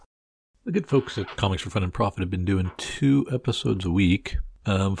The good folks at Comics for Fun and Profit have been doing 2 episodes a week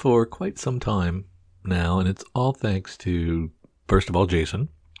for quite some time now, and it's all thanks to, first of all, Jason,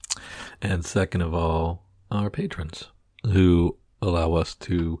 and second of all, our patrons who allow us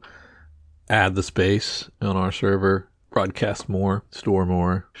to add the space on our server, broadcast more, store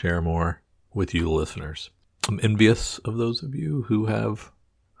more, share more with you, the listeners. I'm envious of those of you who have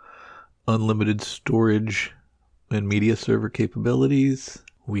unlimited storage and media server capabilities.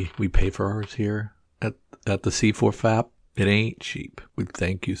 We pay for ours here at the C4 FAP. It ain't cheap. We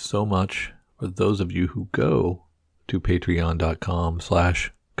thank you so much for those of you who go to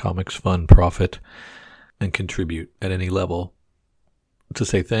patreon.com/comicsfunprofit and contribute at any level to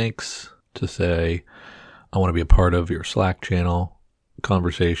say thanks, to say, I want to be a part of your Slack channel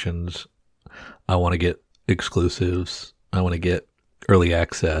conversations. I want to get exclusives. I want to get early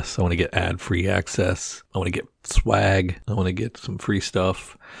access. I want to get ad-free access. I want to get swag. I want to get some free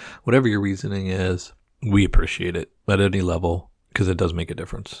stuff. Whatever your reasoning is, we appreciate it at any level because it does make a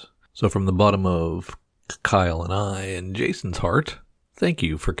difference. So from the bottom of Kyle and I and Jason's heart, thank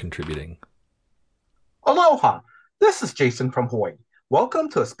you for contributing. Aloha! This is Jason from Hawaii. Welcome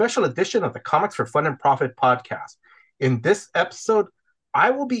to a special edition of the Comics for Fun and Profit podcast. In this episode,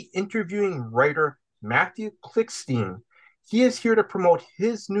 I will be interviewing writer Matthew Klickstein. He is here to promote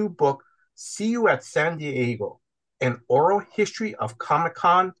his new book, See You at San Diego, an oral history of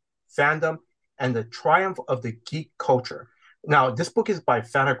Comic-Con, fandom, and the triumph of the geek culture. Now, this book is by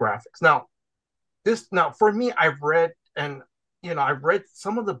Fantagraphics. Now for me, I've read some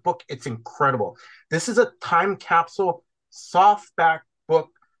of the book. It's incredible. This is a time capsule softback book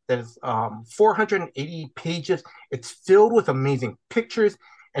that is 480 pages. It's filled with amazing pictures,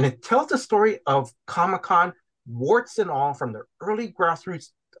 and it tells the story of Comic Con, warts and all, from the early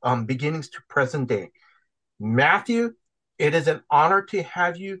grassroots beginnings to present day. Matthew, it is an honor to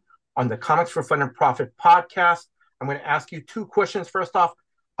have you on the Comics for Fun and Profit podcast. I'm going to ask you two questions. First off,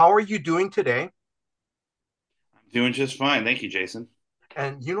 how are you doing today? Doing just fine. Thank you, Jason.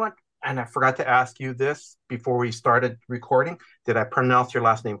 And you know what? And I forgot to ask you this before we started recording. Did I pronounce your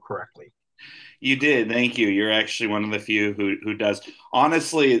last name correctly? You did. Thank you. You're actually one of the few who does.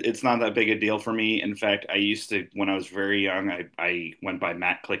 Honestly, it's not that big a deal for me. In fact, I used to, when I was very young, I went by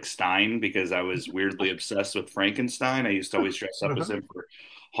Matt Klickstein because I was weirdly obsessed with Frankenstein. I used to always dress up as Mhm. him for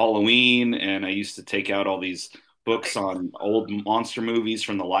Halloween, and I used to take out all these books on old monster movies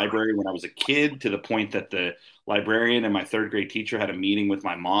from the library when I was a kid, to the point that the librarian and my third grade teacher had a meeting with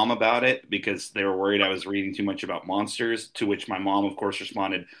my mom about it because they were worried I was reading too much about monsters, to which my mom, of course,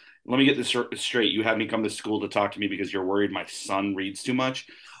 responded, let me get this straight. You had me come to school to talk to me because you're worried my son reads too much.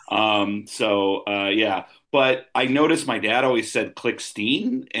 Yeah. But I noticed my dad always said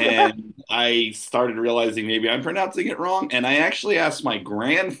Klickstein, and I started realizing maybe I'm pronouncing it wrong. And I actually asked my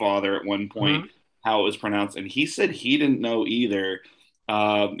grandfather at one point Mhm. how it was pronounced, and he said he didn't know either.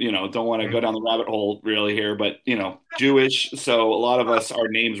 Don't want to go down the rabbit hole really here, but Jewish. So a lot of us, our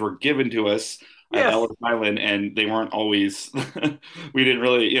names were given to us at Yes. Ellis Island, and they weren't always. We didn't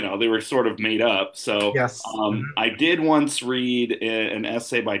really, they were sort of made up. So Yes. I did once read an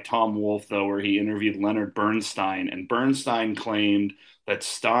essay by Tom Wolfe, though, where he interviewed Leonard Bernstein, and Bernstein claimed that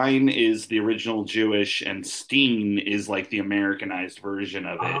Stein is the original Jewish and Steen is like the Americanized version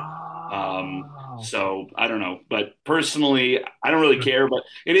of it. Okay. So I don't know, but personally, I don't really care. But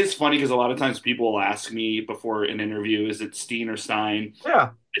it is funny because a lot of times people will ask me before an interview, is it Steen or Stein? Yeah.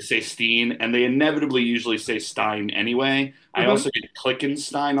 I say Steen, and they inevitably usually say Stein anyway. I Hmm. also get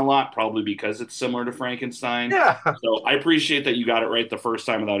Klickenstein a lot, probably because it's similar to Frankenstein. Yeah. So I appreciate that you got it right the first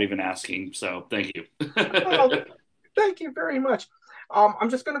time without even asking. So thank you. Oh, thank you very much. I'm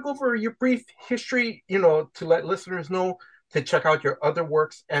just going to go over your brief history, to let listeners know to check out your other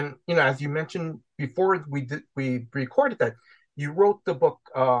works. And as you mentioned before we recorded that, you wrote the book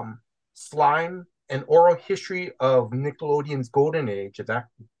Slime: An Oral History of Nickelodeon's Golden Age. Is that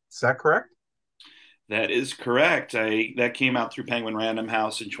correct? That is correct. I that came out through Penguin Random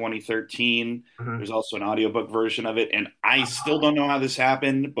House in 2013. Mhm. There's also an audiobook version of it, and I still don't know how this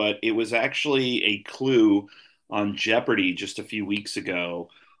happened, but it was actually a clue on Jeopardy just a few weeks ago.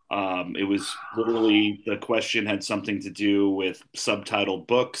 It was literally, the question had something to do with subtitled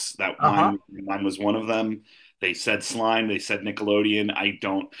books. That Uh-huh. mine was one of them. They said slime. They said Nickelodeon. I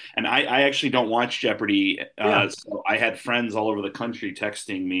don't, and I actually don't watch Jeopardy. Yeah. So I had friends all over the country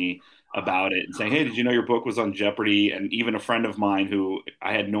texting me about it and saying, "Hey, did you know your book was on Jeopardy?" And even a friend of mine who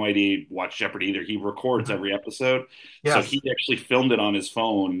I had no idea watched Jeopardy either. He records Mhm. every episode, so Yes. he actually filmed it on his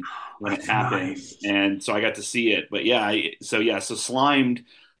phone when it That's happened, nice. and so I got to see it. But yeah, so Slimed.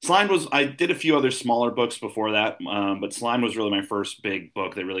 Slime was, I did a few other smaller books before that, but Slime was really my first big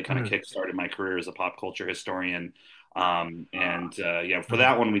book that really kind of Mhm, kickstarted my career as a pop culture historian. Yeah, for mhm,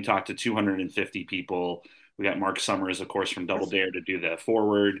 that one, we talked to 250 people. We got Mark Summers, of course, from Double yes, Dare to do the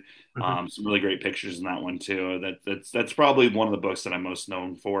forward. mhm, Some really great pictures in that one too. That's probably one of the books that I'm most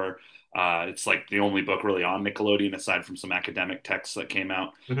known for. It's like the only book really on Nickelodeon aside from some academic texts that came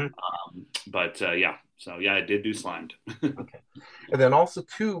out. mhm. But yeah, so yeah, I did do Slimed. Okay. And then also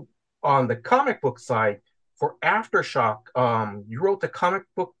too on the comic book side for Aftershock, you wrote the comic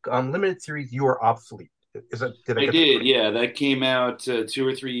book limited series You Are Obsolete. Is it? Did I I get that did, correct? yeah. That came out 2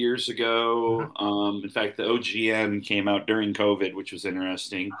 or 3 years Mhm. ago. In fact, the OGN came out during COVID, which was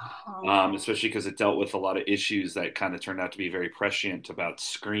interesting, Oh. especially because it dealt with a lot of issues that kind of turned out to be very prescient about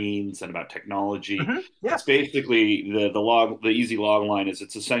screens and about technology. Mhm. It's Yes. basically the easy log line is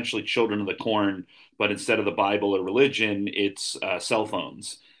it's essentially Children of the Corn, but instead of the Bible or religion, it's cell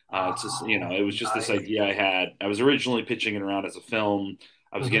phones. It's just, Oh, it was just this nice. idea I had. I was originally pitching it around as a film.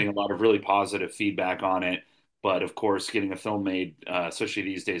 I was Mhm. getting a lot of really positive feedback on it, but of course, getting a film made, especially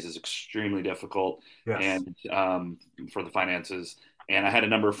these days, is extremely difficult Yes. and for the finances. And I had a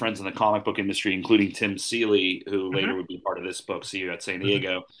number of friends in the comic book industry, including Tim Seeley, who later Mhm. would be part of this book, See You at San Mhm.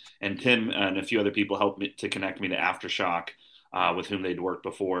 Diego. And Tim and a few other people helped me to connect me to Aftershock, with whom they'd worked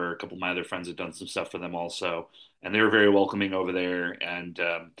before. A couple of my other friends had done some stuff for them also. And they were very welcoming over there. And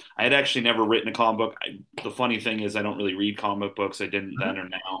I had actually never written a comic book. The funny thing is, I don't really read comic books. I didn't Mhm. then or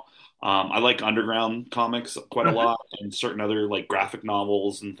now. I like underground comics quite a Mhm. lot and certain other like graphic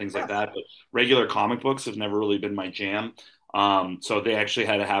novels and things like Yes. that. But regular comic books have never really been my jam. So they actually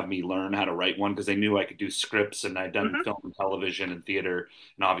had to have me learn how to write one because they knew I could do scripts and I'd done Mhm. film and television and theater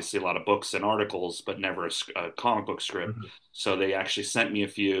and obviously a lot of books and articles, but never a comic book script. Mhm. So they actually sent me a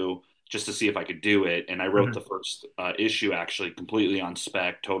few just to see if I could do it. And I wrote the Mhm. first issue actually completely on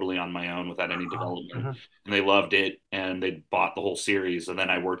spec, totally on my own without any development. Mhm. And they loved it and they bought the whole series. And then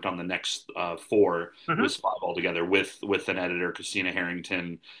I worked on the next four. It Mhm. was five altogether with an editor, Christina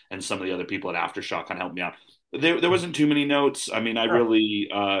Harrington, and some of the other people at Aftershock kind of helped me out. There wasn't too many notes. I mean, I Sure.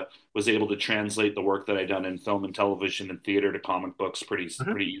 really was able to translate the work that I'd done in film and television and theater to comic books Mhm.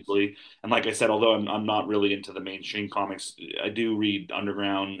 pretty easily. And like I said, although I'm not really into the mainstream comics, I do read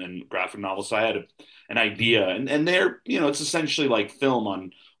underground and graphic novels. So I had an Mhm. idea, and they're it's essentially like film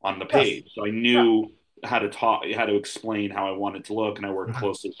on the Yes. page. So I Yeah. knew how to explain how I wanted to look, and I worked Mhm.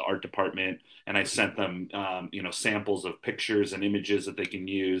 closely with the art department, and I sent them samples of pictures and images that they can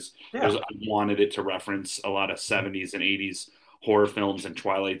use. Yeah. I wanted it to reference a lot of Mhm. 70s and 80s horror films and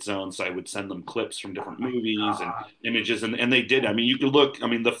Twilight Zone. So I would send them clips from Oh different my movies and God. images. And they did. I mean, you could look, I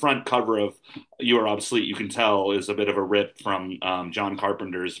mean, the front cover of You Are Obsolete, you can tell is a bit of a rip from John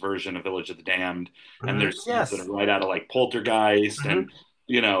Carpenter's version of Village of the Damned. And Mhm. there's scenes that are Yes. right out of like Poltergeist. Mhm. And,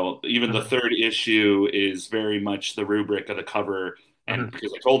 even the Mhm. third issue is very much the rubric of the cover. And Mhm.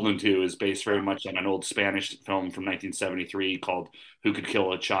 because I told them to, is based very much on an old Spanish film from 1973 called Who Could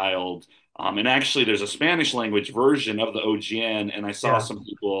Kill a Child. And actually, there's a Spanish language version of the OGN, and I saw Yeah. some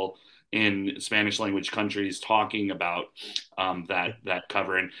people in Spanish language countries talking about Yeah. that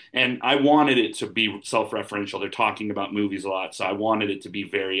cover, and I wanted it to be self-referential. They're talking about movies a lot, so I wanted it to be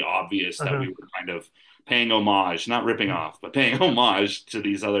very obvious that we Mhm. were kind of paying homage, not ripping Mhm. off, but paying homage to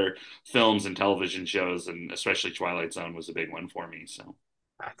these other films and television shows, and especially Twilight Zone was a big one for me. So.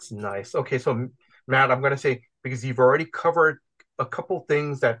 That's nice. Okay, so Matt, I'm gonna say because you've already covered a couple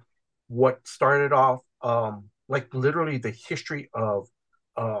things that what started off like literally the history of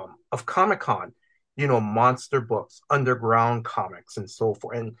Comic-Con, monster books, underground comics, and so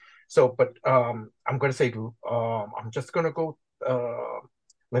forth. And so, but I'm gonna say I'm just gonna go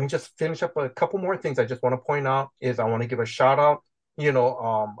let me just finish up a couple more things I just want to point out is I want to give a shout out,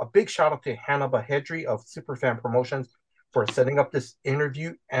 a big shout out to Hannah Bahedri of Superfan Promotions for setting up this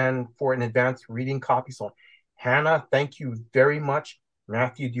interview and for an advanced reading copy. So, Hannah, thank you very much.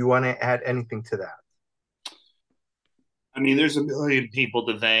 Matthew, do you want to add anything to that? I mean, there's a million people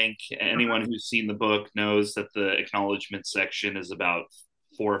to thank. Anyone Mhm, who's seen the book knows that the acknowledgement section is about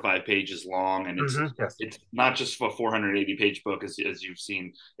 4 or 5 pages long, and mhm, yes. it's not just a 480-page book as you've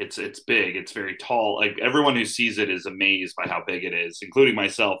seen. It's big. It's very tall. Like everyone who sees it is amazed by how big it is, including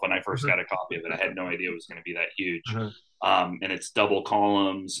myself. When I first Mhm, got a copy of it, I had no idea it was going to be that huge. mhm. And it's double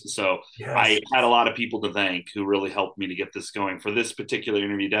columns. So I Yes. had a lot of people to thank who really helped me to get this going for this particular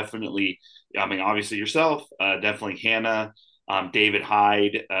interview. Definitely, I mean, obviously yourself, definitely Hannah, David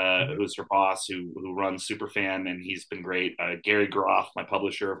Hyde, Mhm, who's her boss, who runs Superfan, and he's been great. Gary Groff, my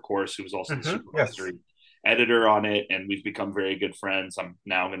publisher, of course, who was also the mhm, yes. supervisory editor on it, and we've become very good friends. I'm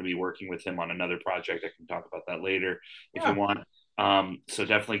now going to be working with him on another project. I can talk about that later if you Yeah. want. So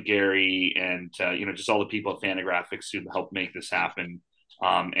definitely Gary and just all the people at Fantagraphics who helped make this happen.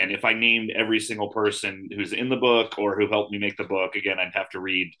 And if I named every single person who's in the book or who helped me make the book, again, I'd have to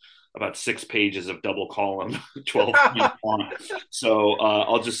read about 6 pages of double column, 12 long. So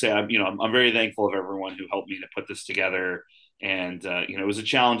I'll just say I'm very thankful of everyone who helped me to put this together. And it was a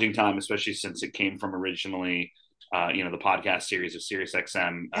challenging time, especially since it came from originally the podcast series of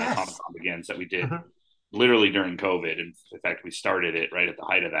SiriusXM Yes. Comic Con Begins that we did Mm-hmm. literally during COVID. And in fact, we started it right at the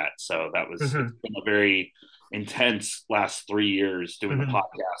height of that. So that was Mm-hmm. it's been a very intense last 3 years doing the Mm-hmm.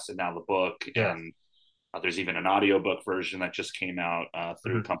 podcast and now the book. Yeah. And there's even an audiobook version that just came out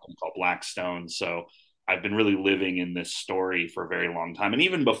through a Mm-hmm. company called Blackstone. So I've been really living in this story for a very long time. And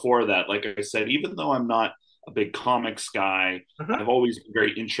even before that, like I said, even though I'm not a big comics guy, Mm-hmm. I've always been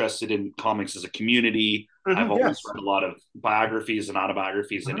very interested in comics as a community. I've Mm-hmm. always Yes. read a lot of biographies and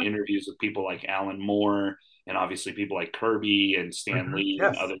autobiographies and Mm-hmm. interviews with people like Alan Moore and obviously people like Kirby and Stan Mm-hmm. Lee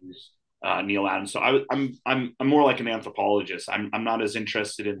and Yes. others, Neil Adams. So I'm more like an anthropologist. I'm not as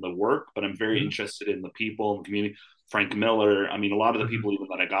interested in the work, but I'm very Mm-hmm. interested in the people and the community. Frank Miller. I mean, a lot of the Mm-hmm. people even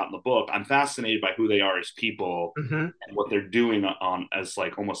that I got in the book, I'm fascinated by who they are as people Mm-hmm. and what they're doing on as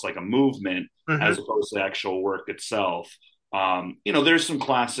like almost like a movement Mm-hmm. as opposed to the actual work itself. There's some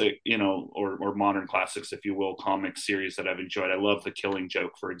classic, or modern classics, if you will, comic series that I've enjoyed. I love The Killing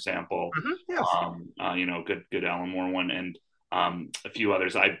Joke, for example. Mm-hmm. Yes. Good Alan Moore one, and a few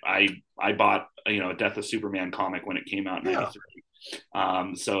others. I bought a Death of Superman comic when it came out in Yeah. '93.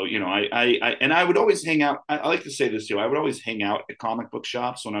 I would always hang out. I like to say this too. I would always hang out at comic book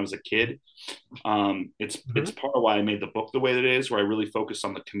shops when I was a kid. Mm-hmm. It's part of why I made the book the way that it is, where I really focus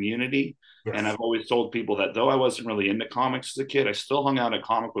on the community. And Yes. I've always told people that though I wasn't really into comics as a kid, I still hung out at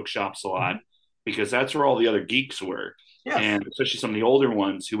comic book shops a lot Mm-hmm. because that's where all the other geeks were. Yes. And especially some of the older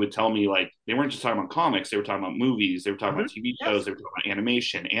ones who would tell me like they weren't just talking about comics, they were talking about movies, they were talking Mm-hmm. about TV shows, Yes. they were talking about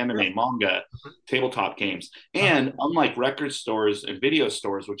animation, Yes. anime, manga, Mm-hmm. tabletop games. Uh-huh. And unlike record stores and video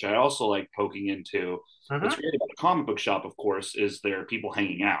stores, which I also like poking into, Mm-hmm. what's great about a comic book shop, of course, is there are people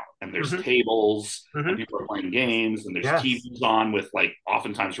hanging out and there's Mm-hmm. tables Mm-hmm. and people are playing games and there's Yes. TVs on with like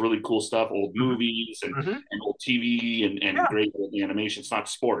oftentimes really cool stuff, old Mm-hmm. movies Mm-hmm. and old TV and Yeah. great old animation. It's not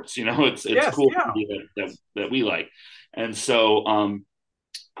sports, it's Yes. cool Yeah. media that we like. And so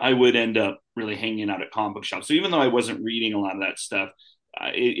I would end up really hanging out at comic book shops. So even though I wasn't reading a lot of that stuff,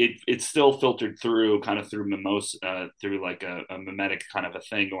 it still filtered through kind of through mimosa, through like a mimetic kind of a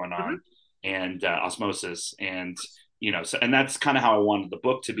thing going Mm-hmm. on, and osmosis, and so and that's kind of how I wanted the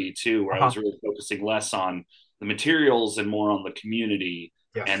book to be too, where I Uh-huh. was really focusing less on the materials and more on the community.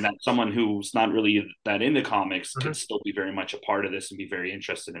 And Yes. that someone who's not really that into comics Mm-hmm. could still be very much a part of this and be very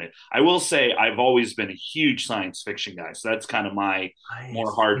interested in it. I will say I've always been a huge science fiction guy, so that's kind of my more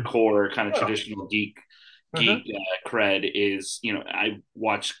Nice. hardcore kind of Yeah. traditional geek Mm-hmm. cred is, I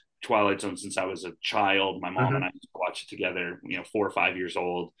watched Twilight Zone since I was a child. My mom Mm-hmm. and I watched it together, 4 or 5 years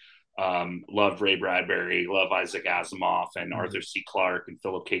old. Loved Ray Bradbury, love Isaac Asimov and Mm-hmm. Arthur C. Clarke and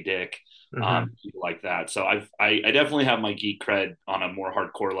Philip K. Dick, Mm-hmm. people like that. So I definitely have my geek cred on a more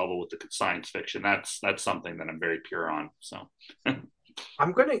hardcore level with the science fiction. That's something that I'm very pure on. So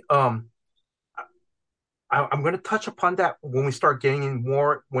I'm gonna I'm gonna touch upon that when we start getting in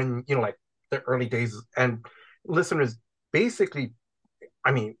more when like the early days and listeners basically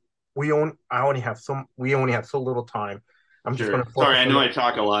I mean we only have so little time. I'm just sure. gonna Sorry, focus I on know the I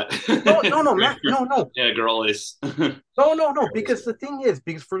talk a lot. no Matt no Yeah, girl is. no because the thing is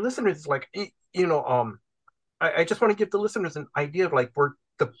because for listeners it's like I just want to give the listeners an idea of like where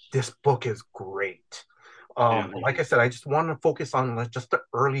this book is great. Yeah. Like I said, I just want to focus on like just the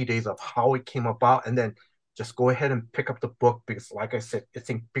early days of how it came about, and then just go ahead and pick up the book because, like I said,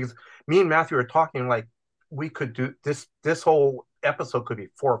 because me and Matthew are talking like we could do this. This whole episode could be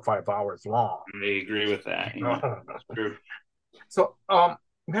 4 or 5 hours long. I agree with that. That's true. So,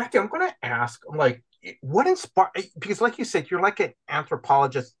 Matthew, I'm going to ask, like, what inspired? Because, like you said, you're like an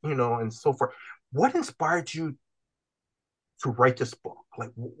anthropologist, and so forth. What inspired you to write this book?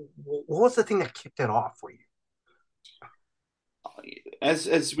 Like, what was the thing that kicked it off for you?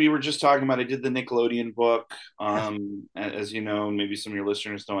 As we were just talking about, I did the Nickelodeon book. As you know, maybe some of your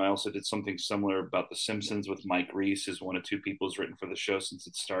listeners know, I also did something similar about The Simpsons with Mike Reiss, who's one of two people who's written for the show since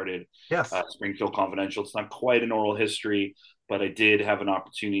it started. Yes. Springfield Confidential. It's not quite an oral history, but I did have an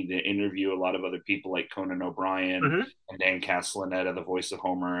opportunity to interview a lot of other people like Conan O'Brien Mm-hmm. and Dan Castellaneta, the voice of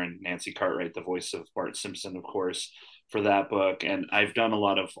Homer, and Nancy Cartwright, the voice of Bart Simpson, of course, for that book. And I've done a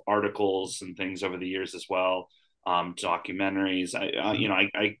lot of articles and things over the years as well. documentaries.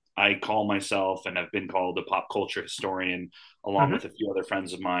 Mm-hmm. I call myself and have been called a pop culture historian, along Mm-hmm. with a few other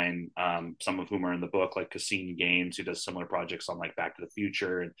friends of mine, some of whom are in the book, like Cassine Gaines, who does similar projects on like Back to the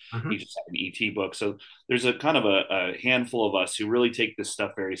Future, and Mm-hmm. he just had an ET book. So there's a kind of a handful of us who really take this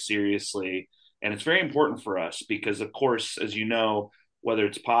stuff very seriously, and it's very important for us because, of course, as you know, whether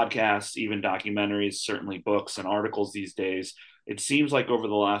it's podcasts, even documentaries, certainly books and articles these days, it seems like over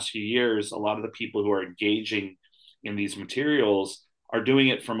the last few years, a lot of the people who are engaging in these materials are doing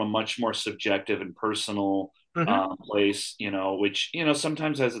it from a much more subjective and personal Mm-hmm. place, which,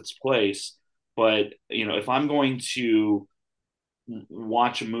 sometimes has its place. But, if I'm going to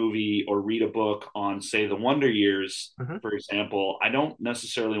watch a movie or read a book on, say, the Wonder Years, Mm-hmm. for example, I don't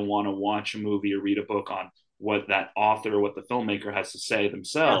necessarily want to watch a movie or read a book on what that author or what the filmmaker has to say Yes.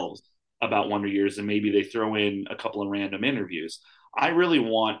 themselves about Wonder Years, and maybe they throw in a couple of random interviews. I really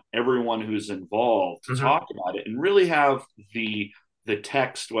want everyone who's involved to Mm-hmm. talk about it and really have the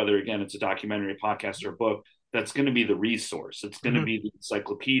text, whether again it's a documentary, a podcast, or a book, that's going to be the resource. It's going to Mm-hmm. be the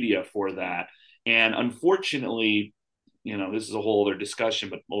encyclopedia for that. And unfortunately, this is a whole other discussion,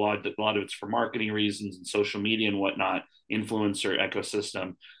 but a lot of it's for marketing reasons and social media and whatnot, influencer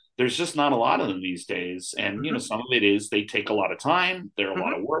ecosystem. There's just not a lot of them these days, and Mm-hmm. some of it is they take a lot of time. They're a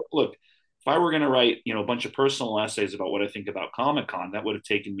lot Mm-hmm. of work. Look, if I were going to write a bunch of personal essays about what I think about Comic Con, that would have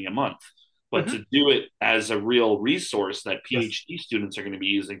taken me a month. But Mm-hmm. to do it as a real resource that Yes. PhD students are going to be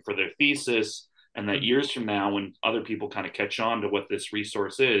using for their thesis, and that years from now, when other people kind of catch on to what this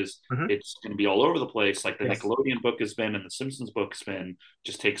resource is, Mm-hmm. it's going to be all over the place, like the Yes. Nickelodeon book has been and the Simpsons book has been.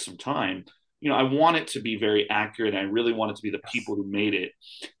 Just takes some time. I want it to be very accurate. I really want it to be the Yes. people who made it.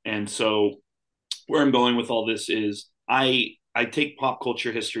 And so where I'm going with all this is I take pop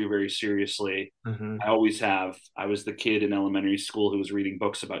culture history very seriously. Mm-hmm. I always have. I was the kid in elementary school who was reading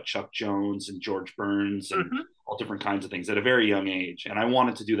books about Chuck Jones and George Burns and Mm-hmm. all different kinds of things at a very young age. And I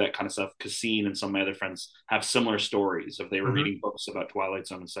wanted to do that kind of stuff. Cassine and some of my other friends have similar stories of they were Mm-hmm. reading books about Twilight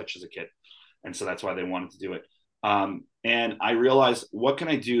Zone and such as a kid. And so that's why they wanted to do it. And I realized, what can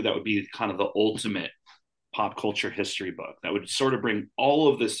I do that would be kind of the ultimate pop culture history book that would sort of bring all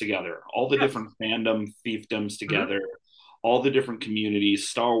of this together, all the Yes. different fandom fiefdoms Mm-hmm. together, all the different communities,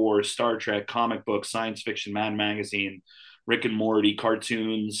 Star Wars, Star Trek, comic books, science fiction, Mad Magazine, Rick and Morty,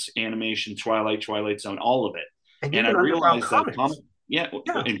 cartoons, animation, Twilight Zone, all of it. And And I even underground realized that comics. yeah,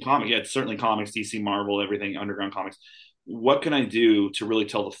 Yeah. in comic, yeah, it's certainly comics, DC, Marvel, everything, underground comics. What can I do to really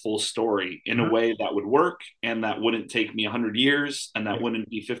tell the full story in a Mm-hmm. way that would work and that wouldn't take me 100 years and that Yes. wouldn't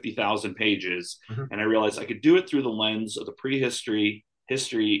be 50,000 pages? Mm-hmm. And I realized I could do it through the lens of the prehistory,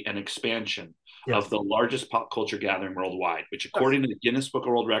 history, and expansion of Yes. the largest pop culture gathering worldwide, which, Yes. according to the Guinness Book of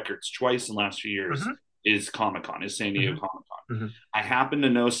World Records, twice in the last few years, Mm-hmm. is Comic Con, is San Diego Mm-hmm. Comic Con. Mm-hmm. I happen to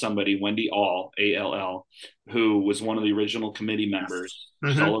know somebody, Wendy All, ALL, who was one of the original committee Yes. members.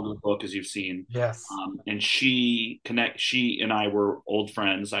 She's Mm-hmm. all over the book, as you've seen. Yes. And she and I were old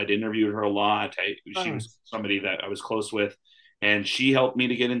friends. I'd interviewed her a lot. She was Nice. somebody that I was close with, and she helped me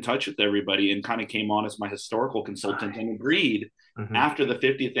to get in touch with everybody and kind of came on as my historical consultant and Nice. agreed Mm-hmm. after the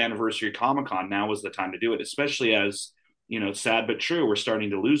 50th anniversary of Comic Con, now was the time to do it, especially as, sad but true, we're starting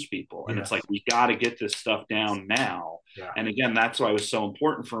to lose people. And it's like, Yes. we got to get this stuff down now. Yeah. And again, that's why it was so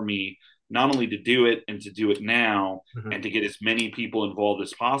important for me, not only to do it and to do it now Mm-hmm. and to get as many people involved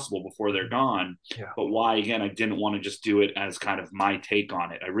as possible before they're gone, Yeah. but why, again, I didn't want to just do it as kind of my take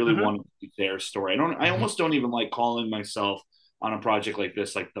on it. I really Mm-hmm. wanted to be their story. I Mm-hmm. almost don't even like calling myself on a project like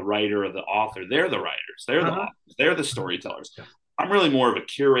this, like the writer or the author. They're the writers, they're the Mm-hmm. authors, they're the Mm-hmm. storytellers. Yeah. I'm really more of a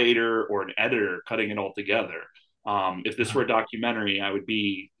curator or an editor cutting it all together. If this were Mm-hmm. a documentary, I would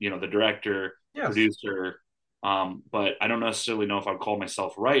be, the director, Yes. producer, but I don't necessarily know if I'd call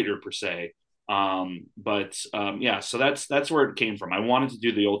myself writer per se. Yeah, so that's where it came from. I wanted to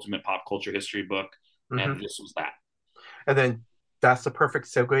do the ultimate pop culture history book, Mm-hmm. and this was that. And then that's the perfect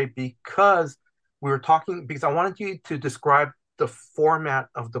segue because we were talking because I wanted you to describe the format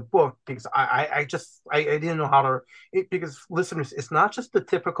of the book because I didn't know how to because listeners, it's not just the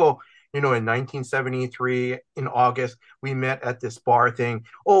typical, in 1973 in August we met at this bar thing.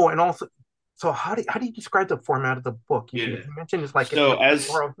 Oh, and also, so how do you describe the format of the book? You Yeah. mentioned it's like So as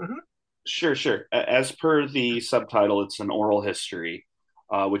oral. Mhm. sure. As per the subtitle, it's an oral history,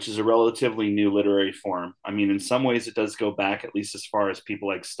 which is a relatively new literary form. I mean, in some ways, it does go back at least as far as people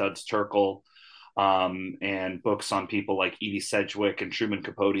like Studs Terkel, and books on people like Edie Sedgwick and Truman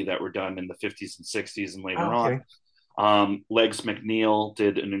Capote that were done in the 50s and 60s and Oh, later on. okay. Legs McNeil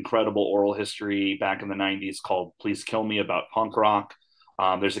did an incredible oral history back in the 90s called Please Kill Me about punk rock.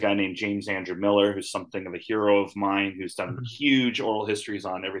 There's a guy named James Andrew Miller, who's something of a hero of mine, who's done Mhm. huge oral histories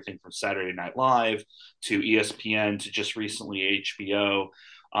on everything from Saturday Night Live to ESPN to just recently HBO.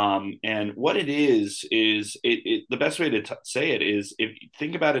 And what it is the best way to say it is, if you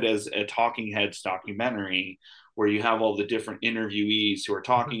think about it as a Talking Heads documentary, where you have all the different interviewees who are Mhm.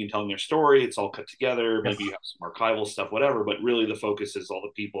 talking and telling their story. It's all cut together. Yes. Maybe you have some archival stuff, whatever, but really the focus is all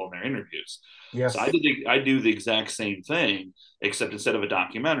the people in their interviews. So Yes. I do the exact same thing, except instead of a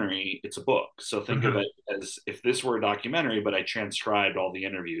documentary, it's a book. So think of Mhm. it as if this were a documentary, but I transcribed all the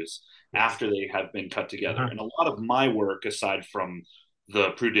interviews Yes. after they have been cut together. Mhm. And a lot of my work, aside from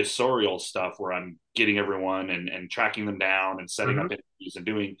the producerial stuff where I'm getting everyone and tracking them down and setting up Mhm. interviews and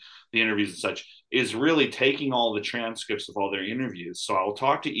doing the interviews and such, is really taking all the transcripts of all their interviews. So I'll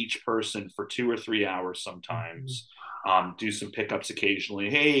talk to each person for 2 or 3 hours Mhm. sometimes, do some pickups occasionally.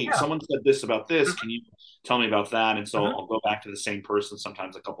 Hey, Yeah. someone said this about this. Mhm. Can you tell me about that? And so Mhm. I'll go back to the same person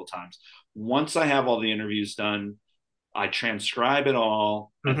sometimes a couple times. Once I have all the interviews done, I transcribe it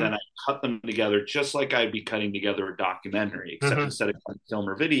all and Mhm. then I cut them together just like I'd be cutting together a documentary, except Mhm. instead of cutting film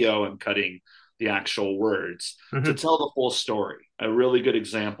or video, I'm cutting the actual words to Mhm. tell the full story. A really good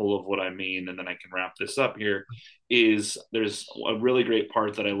example of what I mean, and then I can wrap this up here, is there's a really great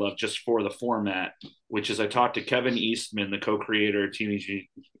part that I love just for the format, which is I talked to Kevin Eastman, the co-creator of Teenage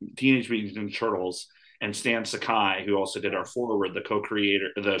Mutant Ninja Turtles, and Stan Sakai, who also did our Yes. forward, the creator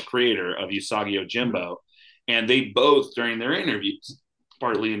of Usagi Mhm. Yojimbo. And they both, during their interviews,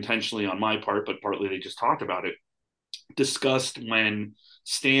 partly intentionally on my part, but partly they just talked about it, discussed when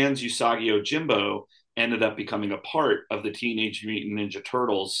Stan's Usagi Yojimbo ended up becoming a part of the Teenage Mutant Ninja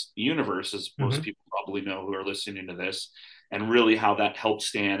Turtles universe, as most Mhm. people probably know who are listening to this, and really how that helped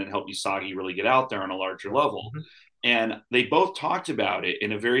Stan and helped Usagi really get out there on a larger Yes. level. Mhm. And they both talked about it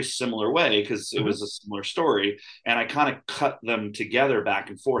in a very similar way because it Mhm. was a similar story. And I kind of cut them together back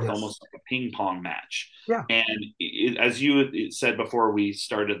and forth, Yes. almost like a ping pong match. Yeah. And as you said before we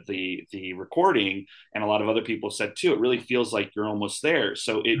started the recording, and a lot of other people said too, it really feels like you're almost there.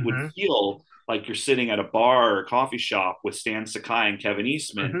 So it would Mhm. feel like you're sitting at a bar or coffee shop with Stan Sakai and Kevin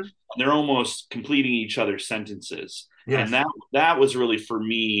Eastman, Mhm. and they're almost completing each other's sentences. And Yes. that was really for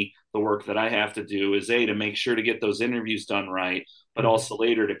me the work that I have to do is to make sure to get those interviews done right, but Mhm. also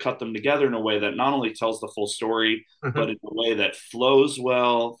later to cut them together in a way that not only tells the full story, but Mhm. in a way that flows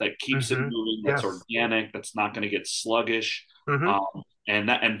well, that keeps it Mhm. moving, that's Yes. organic, that's not going to get sluggish, Mhm. um, and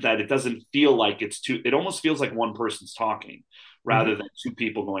that it doesn't feel like it's two. It almost feels like one person's talking Mhm. rather than two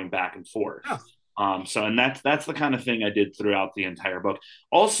people going back and forth. Yes. So and that's the kind of thing I did throughout the entire book.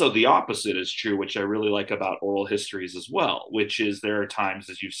 Also, the opposite is true, which I really like about oral histories as well, which is there are times,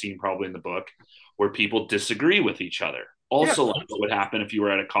 as you've seen probably in the book, where people disagree with each other. Also, Yes. like what would happen if you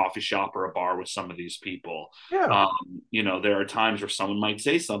were at a coffee shop or a bar with some of these people. Yeah. There are times where someone might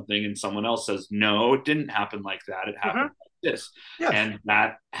say something and someone else says, no, it didn't happen like that. It Mhm. happened like this. Yes. And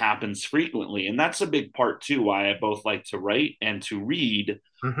that happens frequently. And that's a big part, too, why I both like to write and to read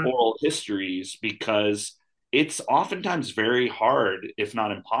Mhm. oral histories, because it's oftentimes very hard, if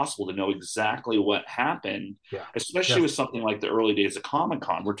not impossible, to know exactly what happened, Yeah. especially Yes. with something like the early days of Comic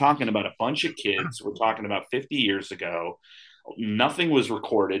Con. We're talking about a bunch of kids. We're talking about 50 years ago. Nothing was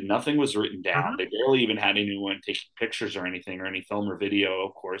recorded, nothing was written down. Mhm. They barely even had anyone taking pictures or anything, or any film or video.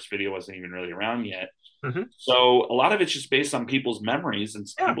 Of course, video wasn't even really around yet. Mhm. So a lot of it's just based on people's memories, and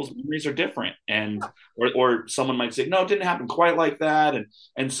Yeah. people's memories are different. And Yeah. or someone might say, no, it didn't happen quite like that.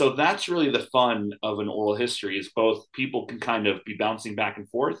 And so that's really the fun of an oral history is both people can kind of be bouncing back and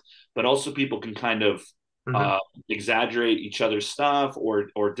forth, but also people can kind of Mhm. uh, exaggerate each other's stuff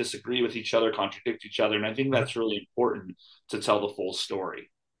or disagree with each other, contradict each other. And I think Mhm. that's really important to tell the full story.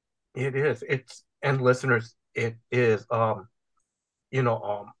 It is. It's and listeners, it is. You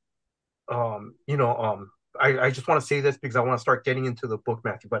know. You know. I just want to say this because I want to start getting into the book,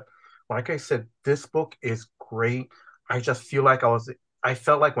 Matthew. But like I said, this book is great. I just feel like I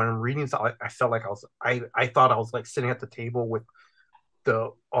felt like when I'm reading, so I felt like I thought I was like sitting at the table with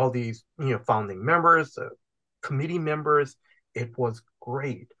the all these founding members, committee members. It was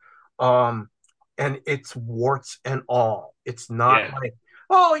great, um, and it's warts and all. It's not Yeah. like,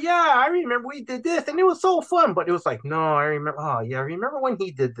 oh yeah, I remember we did this and it was so fun, but it was like, no, I remember. Oh yeah, I remember when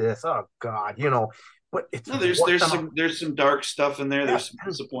he did this. Oh God, But it's No, warts and all. there's some dark stuff in there. Yeah, There's some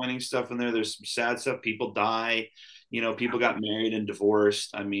and disappointing stuff in there. There's some sad stuff. People die. People got married and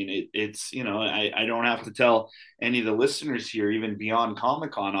divorced. I mean, it's, I don't have to tell any of the listeners here, even beyond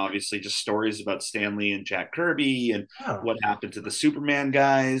Comic Con, obviously, just stories about Stan Lee and Jack Kirby and Yeah. what happened to the Superman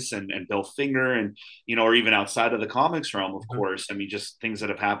guys and Bill Finger and, or even outside of the comics realm, of Mhm. course. I mean, just things that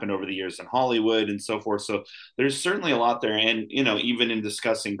have happened over the years in Hollywood and so forth. So there's certainly a lot there. And, even in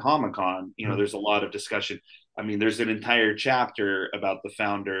discussing Comic Con, Mhm. there's a lot of discussion. I mean, there's an entire chapter about the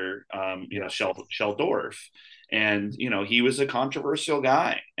founder, Yes. Shel Dorf, and he was a controversial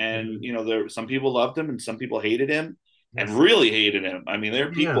guy, and Mhm. there some people loved him and some people hated him, and Yes. really hated him. I mean, there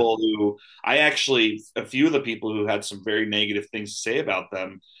are Yeah. people who a few of the people who had some very negative things to say about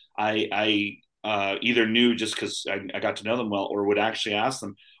them. I either knew just because I got to know them well, or would actually ask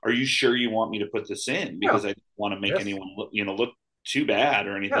them, "Are you sure you want me to put this in?" Yeah. Because I didn't want to make Yes. anyone look too bad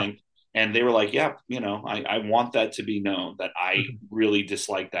or Yeah. anything. And they were like, "Yeah, I want that to be known that I Mhm. really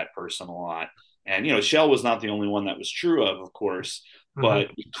dislike that person a lot." And Shell was not the only one that was true of course, Mhm.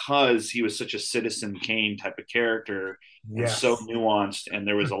 but because he was such a Citizen Kane type of character and so Yes. nuanced, and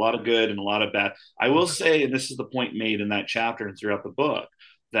there was a lot of good and a lot of bad. I will Mhm. say, and this is the point made in that chapter and throughout the book,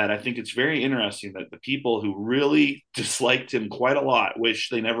 that I think it's very interesting that the people who really disliked him quite a lot, wish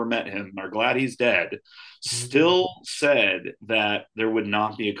they never met him, are glad he's dead, Mhm. still said that there would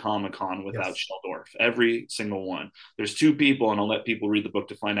not be a Comic Con without Yes. Sheldorf. Every single one. There's two people, and I'll let people read the book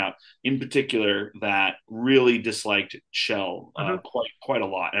to find out, in particular, that really disliked Shell Mhm. quite a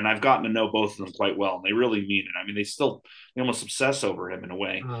lot. And I've gotten to know both of them quite well, and they really mean it. I mean, they almost obsess over him in a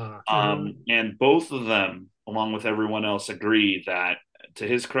way. Mhm. And both of them, along with everyone else, agree that, to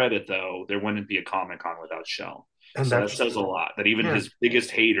his credit, though, there wouldn't be a Comic Con without Shell. And So that that's says a true. lot. That even Yeah. his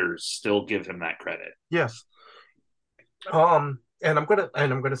biggest haters still give him that credit. Yes. And I'm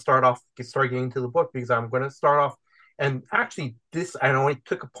gonna start getting into the book because I'm gonna start off, and actually this I only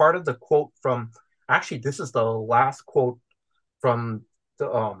took a part of the quote from, actually this is the last quote from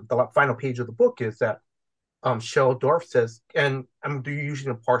the final page of the book, is that Shell Dorf says, and I'm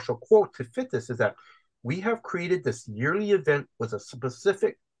using a partial quote to fit this, is that we have created this yearly event with a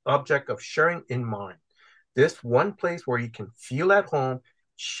specific object of sharing in mind. This one place where you can feel at home,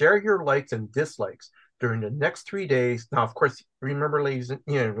 share your likes and dislikes during the next 3 days. Now, of course, remember, ladies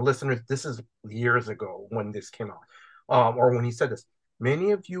and listeners, this is years ago when this came out, or when he said this.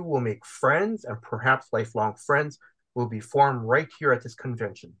 Many of you will make friends, and perhaps lifelong friends will be formed right here at this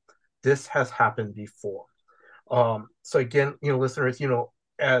convention. This has happened before. So again, listeners,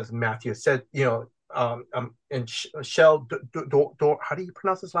 as Matthew said, and Shell, how do you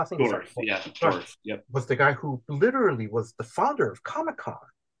pronounce his last name? Sorry, Dorf, yeah, Dorf Dorf, yep. was the guy who literally was the founder of Comic Con.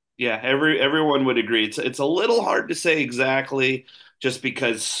 Yeah, everyone would agree. It's a little hard to say exactly, just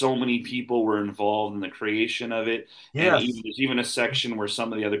because so many people were involved in the creation of it, and Yes. there's even a section where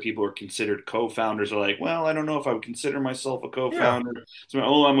some of the other people are considered co-founders are like, well, I don't know if I would consider myself a Yeah. co-founder. So,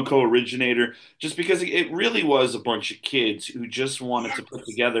 oh, I'm a co-originator, just because it really was a bunch of kids who just wanted to put Yes.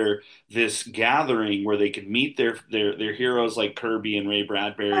 together this gathering where they could meet their heroes like Kirby and Ray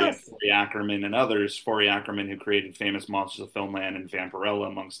Bradbury and Yes. Forey Ackerman and others. Forey Ackerman, who created famous Monsters of Filmland and Vampirella,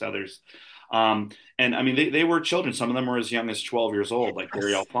 amongst others. And I mean, they were children. Some of them were as young as 12 years old, like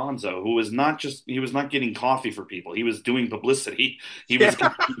Gary Yes. Alfonso, who was not just, he was not getting coffee for people. He was doing publicity. He was Yeah.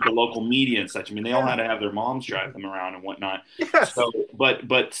 competing with the local media and such. I mean, they all Yeah. had to have their moms drive them around and whatnot. Yes. So,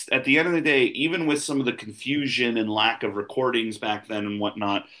 but at the end of the day, even with some of the confusion and lack of recordings back then and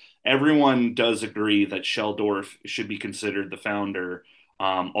whatnot, everyone does agree that Sheldorf should be considered the founder.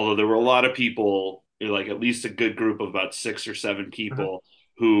 Although there were a lot of people, like at least a good group of about 6 or 7 Mhm. people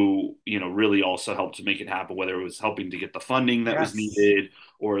who really also helped to make it happen, whether it was helping to get the funding that was Yes. needed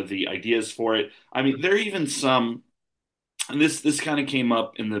or the ideas for it. I mean, there are even some, and this kind of came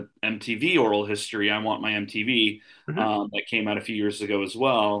up in the MTV oral history. I Want My MTV, Mhm. that came out a few years ago as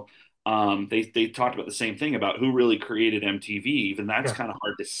well. They talked about the same thing about who really created MTV. Even that's Yeah. kind of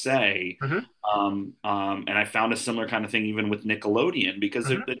hard to say. Mhm. And I found a similar kind of thing even with Nickelodeon, because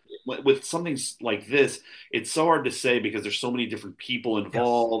Mhm. with something like this, it's so hard to say because there's so many different people Yes.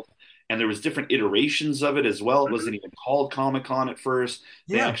 involved, and there was different iterations of it as well. It Mhm. wasn't even called Comic Con at first.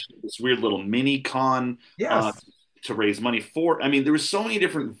 They Yeah. actually had this weird little mini con uh, Yes. to raise money for. I mean, there was so many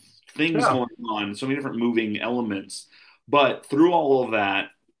different things Yeah. going on, so many different moving elements. But through all of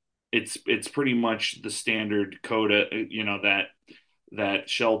that, it's pretty much the standard coda, that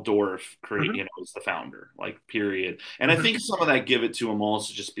Shel Dorf Mhm. is the founder, like period. And I Mhm. think some of that give it to him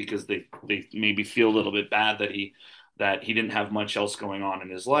also just because they maybe feel a little bit bad that he didn't have much else going on in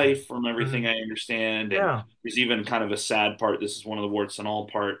his life, from everything Mhm. I understand. And Yeah. there's even kind of a sad part. This is one of the warts and all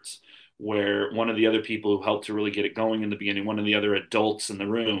parts where one of the other people who helped to really get it going in the beginning, one of the other adults in the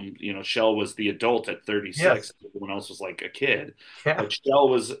room, Shell was the adult at 36. Yes. Everyone else was like a kid. Yeah. But Shell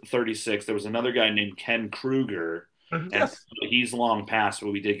was 36. There was another guy named Ken Kruger, and Yes. he's long passed,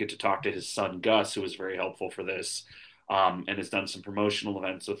 but we did get to talk to his son Gus, who was very helpful for this, and has done some promotional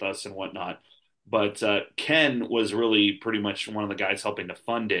events with us and whatnot. But Ken was really pretty much one of the guys helping to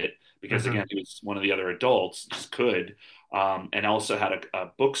fund it because, Hmm. again, he was one of the other adults, just could, and also had a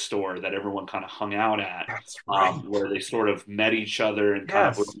bookstore that everyone kind of hung out at, That's right. where they sort of met each other and kind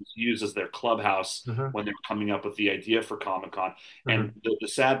of Yes. would use as their clubhouse Hmm. when they're coming up with the idea for Comic Con. Hmm. And the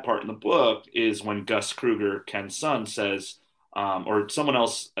sad part in the book is when Gus Kruger, Ken's son, says, or someone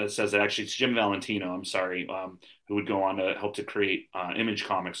else says that actually it's Jim Valentino, I'm sorry, who would go on to help to create Image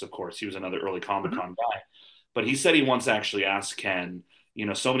Comics, of course. He was another early Comic Hmm. Con guy. But he said he once actually asked Ken,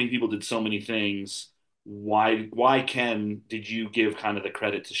 so many people did so many things. Why Ken did you give kind of the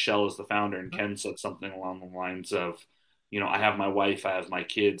credit to Shell as the founder? And Ken said something along the lines of, I have my wife, I have my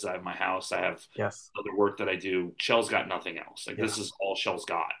kids, I have my house, I have Yes. other work that I do. Shell's got nothing else. Like Yeah. this is all Shell's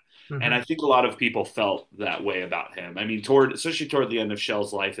got. And Hmm. I think a lot of people felt that way about him. I mean, especially toward the end of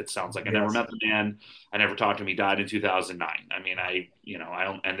Shell's life, it sounds like I never Yes. met the man. I never talked to him. He died in 2009. I mean, I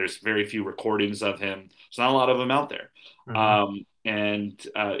don't, and there's very few recordings of him. There's not a lot of them out there. Hmm. And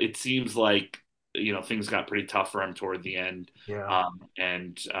it seems like, things got pretty tough for him toward the end. Yeah.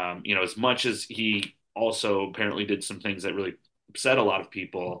 As much as he also apparently did some things that really upset a lot of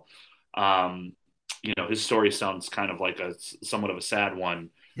people, um, his story sounds kind of like a somewhat of a sad one.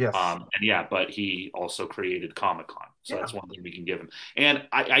 Yes. And yeah, but he also created Comic Con, so Yeah. that's one thing we can give him. And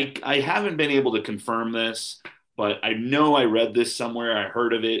I haven't been able to confirm this, but I know I read this somewhere, I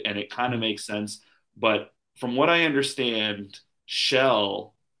heard of it, and it kind of Mhm. makes sense. But from what I understand,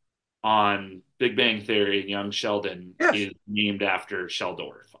 Shell on Big Bang Theory and Young Sheldon Yes. is named after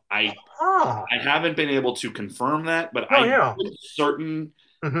Sheldorf. Ah. I haven't been able to confirm that, but Oh I'm yeah. certain.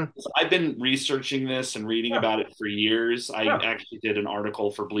 Hmm. I've been researching this and reading Yeah. about it for years. I Yeah. actually did an article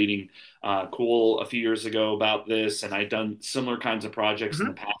for Bleeding Cool a few years ago about this, and I've done similar kinds of projects in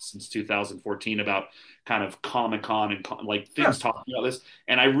the Hmm. past since 2014 about kind of Comic Con and like things Yes. talking about this.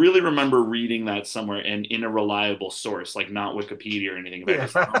 And I really remember reading that somewhere and in a reliable source, like not Wikipedia or anything, but I Yeah.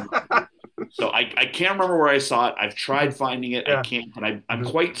 just so I can't remember where I saw it. I've tried Mhm. finding it. I Yeah. can't, but I'm Hmm.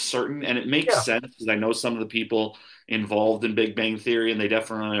 quite certain, and it makes Yeah. sense because I know some of the people involved in Big Bang Theory, and they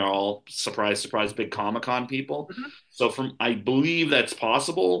definitely are all surprise, surprise, big Comic Con people. Hmm. So I believe that's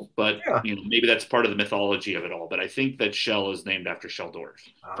possible, but Yeah. maybe that's part of the mythology of it all. But I think that Shell is named after Sheldorf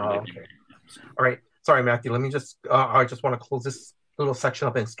from Big Bang Okay. Theory. All right. Sorry, Matthew. Let me just. I just want to close this little section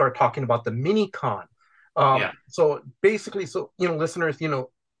up and start talking about the mini con. Yeah, So basically, listeners,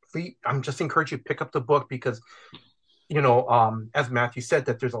 I'm just encouraging you to pick up the book because as Matthew said,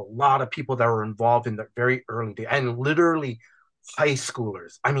 that there's a lot of people that were involved in the very early day and literally high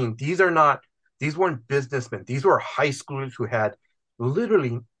schoolers. I mean, these weren't businessmen. These were high schoolers who had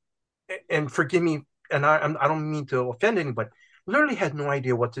literally, and forgive me, and I don't mean to offend anybody, literally had no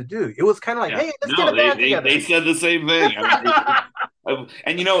idea what to do. It was kind of like, yeah. hey, let's get No, a band they together. said the same thing. I mean,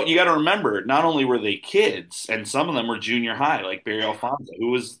 and you got to remember, not only were they kids, and some of them were junior high, like Barry Alfonso,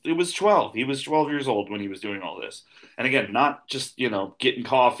 who was 12. He was 12 years old when he was doing all this. And again, not just getting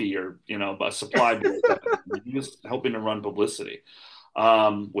coffee or a supply bill. He was helping to run publicity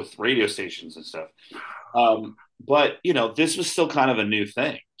with radio stations and stuff. But this was still kind of a new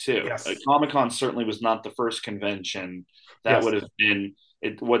thing too. Yes, Comic Con certainly was not the first convention. That yes. would have been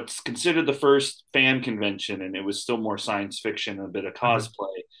what's considered the first fan convention, and it was still more science fiction and a bit of Hmm.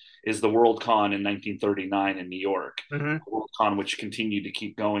 cosplay. Is the World Con in 1939 in New York? Hmm. World Con, which continued to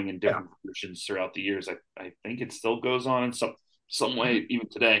keep going in Yeah. different versions throughout the years. I think it still goes on in some Hmm. way even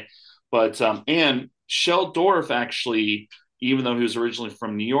today. But and Shell Dorf actually, even though he was originally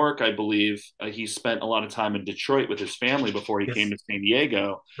from New York, I believe he spent a lot of time in Detroit with his family before he came Yes. to San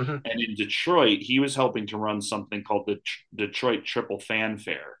Diego. Hmm. And in Detroit, he was helping to run something called the Detroit Triple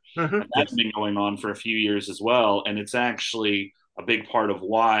Fanfare. Hmm. And that's Yes. been going on for a few years as well. And it's actually a big part of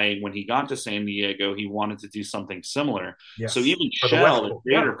why, when he got to San Diego, he wanted to do something similar. So Yes. even For the West Shell, the Coast.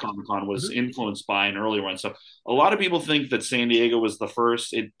 Yeah. creator of Comic Con, was Hmm. influenced by an earlier one. So a lot of people think that San Diego was the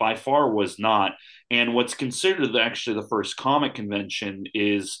first. It by far was not. And what's considered actually the first comic convention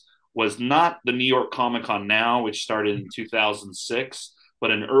was not the New York Comic Con now, which started in 2006, but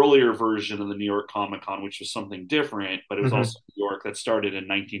an earlier version of the New York Comic Con, which was something different, but it was Hmm. also New York, that started in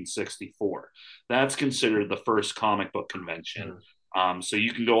 1964. That's considered the first comic book convention. Hmm. So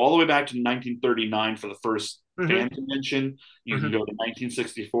you can go all the way back to 1939 for the first Mm-hmm. fan convention. You can Mm-hmm. go to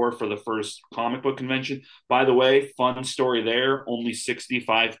 1964 for the first comic book convention. By the way, fun story there, only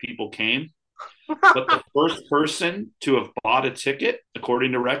 65 people came. But the first person to have bought a ticket,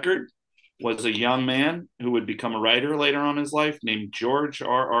 according to record, was a young man who would become a writer later on in his life named George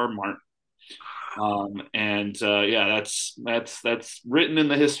R. R. Martin. Yeah, that's written in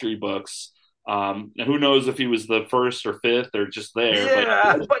the history books. Who knows if he was the first or fifth or just there, but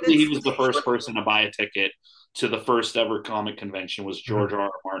Yeah, but he it's was the first person to buy a ticket to the first ever comic convention was George Mhm. R.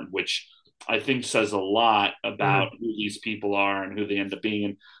 R. Martin, which I think says a lot Mhm. about who these people are and who they end up being.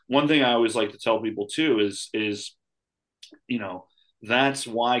 And one thing I always like to tell people too is you know, that's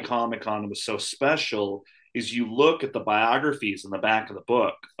why Comic Con was so special. Is you look at the biographies in the back of the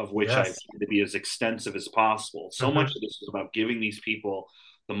book, of which I Yes. tried to be as extensive as possible. So much Mhm. of this is about giving these people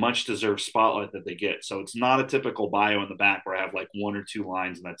the much deserved spotlight that they get. So it's not a typical bio in the back where I have like one or two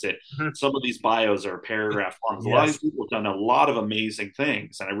lines and that's it. Mhm. Some of these bios are a paragraph long. A lot of Yes. these people have done a lot of amazing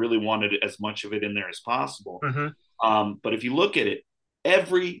things, and I really wanted as much of it in there as possible. Mhm. But if you look at it,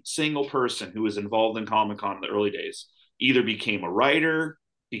 every single person who was involved in Comic Con in the early days either became a writer,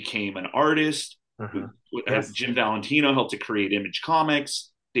 became an artist. Mhm. Yes. Jim Valentino helped to create Image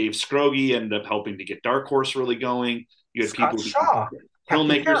Comics. Dave Scroggie ended up helping to get Dark Horse really going. You had Scott people who became Shaw, Captain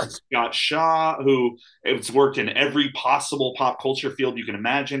filmmakers, Carrot. Scott Shaw, who it's worked in every possible pop culture field you can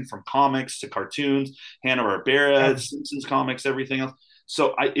imagine, from comics to cartoons, Hanna-Barbera, And Simpsons comics, everything else.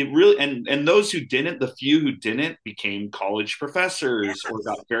 So it really and those who didn't, the few who didn't, became college professors or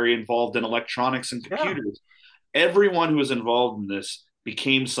got yes. very involved in electronics and Yeah. computers. Everyone who was involved in this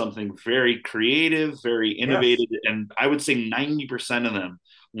became something very creative, very Yes. innovative, and I would say 90% of them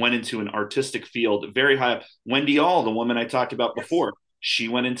went into an artistic field very high up. Wendy All, the woman I talked about Yes. before, she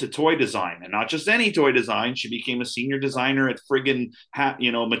went into toy design, and not just any toy design. She became a senior designer at friggin'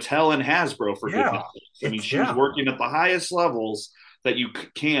 Mattel and Hasbro, for Yeah. goodness sakes. I mean, It's she was yeah. working at the highest levels that you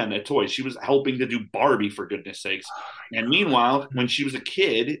can at toys. She was helping to do Barbie, for goodness sakes. Oh And meanwhile, my when God. she was a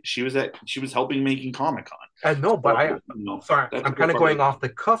kid, she was helping making Comic Con. No, but So, I sorry, that's a I'm big kind of part of going it. off the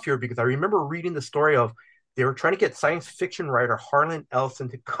cuff here because I remember reading the story of they were trying to get science fiction writer Harlan Ellison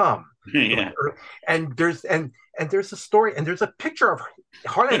to come. Like, Yeah. and there's a story and there's a picture of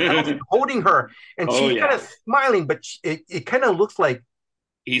Harlan Ellison holding her and Oh she's kind yeah. of smiling, but it kind of looks like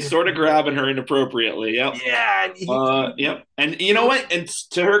He's it, sort of grabbing her inappropriately. Yep. yeah, and Yep. And you know what? And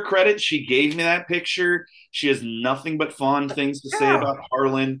to her credit, she gave me that picture. She has nothing but fond things to say yeah, about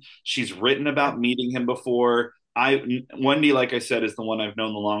Harlan. She's written about meeting him before. Wendy, like I said, is the one I've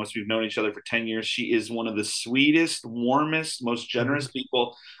known the longest. We've known each other for 10 years. She is one of the sweetest, warmest, most mhm, generous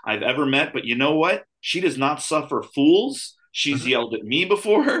people I've ever met. But you know what? She does not suffer fools. She's mhm. yelled at me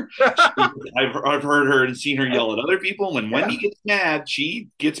before. I've heard her and seen her yell at other people. When Yeah, Wendy gets mad, she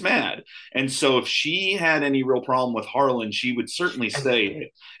gets mad. And so if she had any real problem with Harlan, she would certainly and say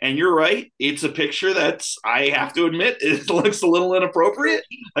it. And you're right. It's a picture that's, I have to admit, it looks a little inappropriate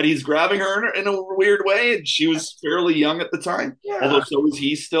that he's grabbing her in a weird way. And she was fairly young at the time, although yeah, so was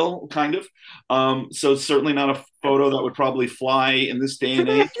he still, kind of. So certainly not a photo that would probably fly in this day and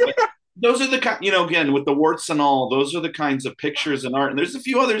age. But yeah. those are the kind, again, with the warts and all, those are the kinds of pictures and art. And there's a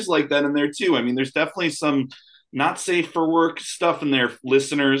few others like that in there too. I mean, there's definitely some not safe for work stuff in there,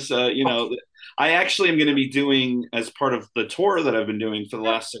 listeners. Okay, I actually am going to be doing, as part of the tour that I've been doing for the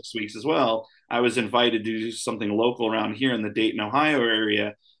yeah, last 6 weeks as well. I was invited to do something local around here in the Dayton, Ohio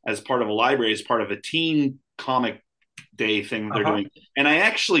area as part of a library, as part of a teen comic day thing they're uh-huh. doing. And I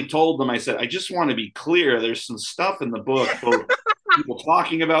actually told them, I said, I just want to be clear. There's some stuff in the book, Yeah. both people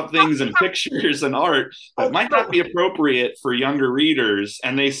talking about things and pictures and art that Oh might not no, be appropriate for younger readers.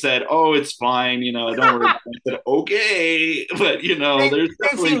 And they said, oh, it's fine. Don't worry about it. I said, okay. But, there's they've seen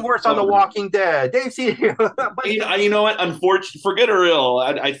definitely worse on stuff The in there. Walking Dead. They've seen, but You know what? Unfortunately, for good or ill,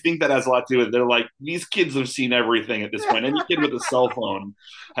 I think that has a lot to do with it. They're like, these kids have seen everything at this point. Any kid with a cell phone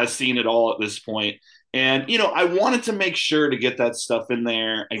has seen it all at this point. And, I wanted to make sure to get that stuff in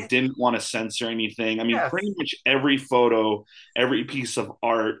there. I didn't want to censor anything. I mean, yes, pretty much every photo, every piece of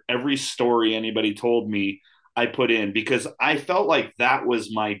art, every story anybody told me, I put in because I felt like that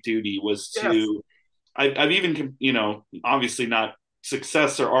was my duty was yes. to, I've even, obviously not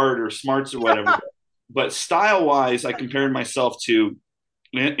success or art or smarts or whatever, but style wise, I compared myself to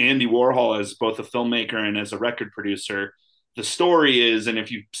Andy Warhol as both a filmmaker and as a record producer. The story is, and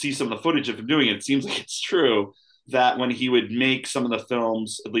if you see some of the footage of him doing it, it seems like it's true that when he would make some of the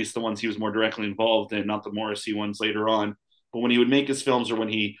films, at least the ones he was more directly involved in, not the Morrissey ones later on, but when he would make his films or when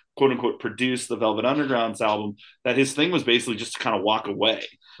he quote unquote produce the Velvet Underground's album, that his thing was basically just to kind of walk away.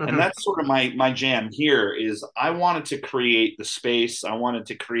 And Mm-hmm. that's sort of my jam here is I wanted to create the space, I wanted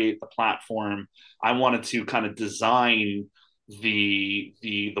to create the platform, I wanted to kind of design the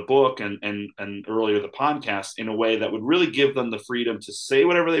book and earlier the podcast in a way that would really give them the freedom to say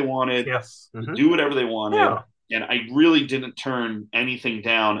whatever they wanted, Yes. to Mm-hmm. do whatever they wanted. Yeah. And I really didn't turn anything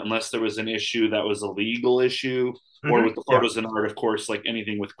down unless there was an issue that was a legal issue, or Mm-hmm. with the Yeah. photos and art, of course, like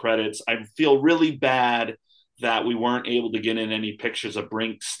anything with credits. I feel really bad that we weren't able to get in any pictures of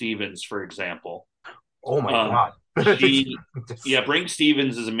Brink Stevens, for example. Oh my Um, God. she, Just- yeah, Brink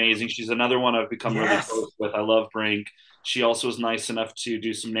Stevens is amazing. She's another one I've become really yes. close with. I love Brink. She also was nice enough to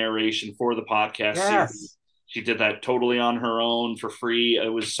do some narration for the podcast series. Yes. She did that totally on her own for free.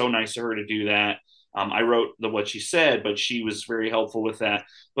 It was so nice of her to do that. I wrote what she said, but she was very helpful with that.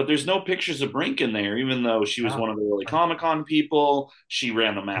 But there's no pictures of Brink in there, even though she was Yeah. one of the early Comic Con people. She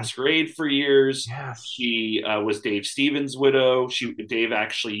ran the Masquerade for years. Yes. She was Dave Stevens' widow. Dave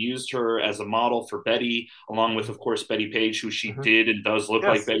actually used her as a model for Betty, along with, of course, Betty Page, who she Mm-hmm. did and does look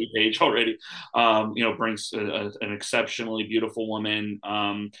like Yes. Betty Page already. Brink's an exceptionally beautiful woman,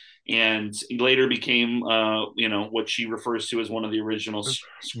 and later became, what she refers to as one of the original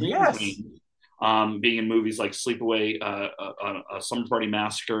screen Yes. queens, being in movies like Sleepaway, Summer Party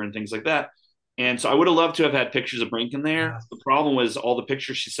Massacre, and things like that. And so I would have loved to have had pictures of Brink in there. Yes. The problem was all the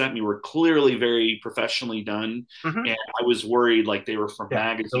pictures she sent me were clearly very professionally done. Mm-hmm. And I was worried like they were from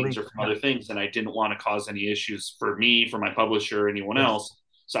Yeah. magazines or from other things. And I didn't want to cause any issues for me, for my publisher, or anyone else.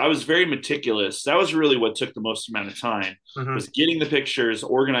 So I was very meticulous. That was really what took the most amount of time, Mm-hmm. was getting the pictures,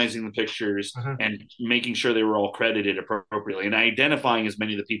 organizing the pictures, Mm-hmm. and making sure they were all credited appropriately, and identifying as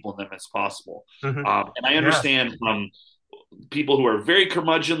many of the people in them as possible. Mm-hmm. And I understand from people who are very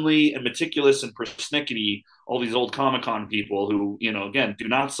curmudgeonly and meticulous and persnickety, all these old Comic-Con people who, again, do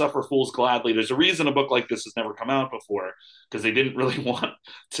not suffer fools gladly. There's a reason a book like this has never come out before, because they didn't really want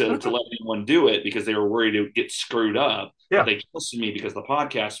to let anyone do it because they were worried it would get screwed up. Yeah. But they trusted me because the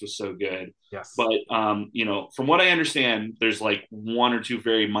podcast was so good. Yes. But, from what I understand, there's like one or two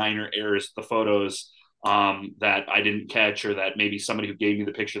very minor errors with the photos that I didn't catch, or that maybe somebody who gave me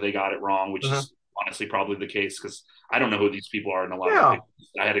the picture, they got it wrong, which is honestly probably the case, because I don't know who these people are in a lot of pictures.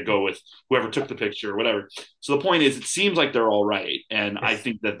 I had to go with whoever took the picture or whatever. So the point is, it seems like they're all right, and I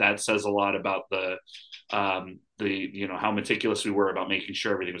think that says a lot about the how meticulous we were about making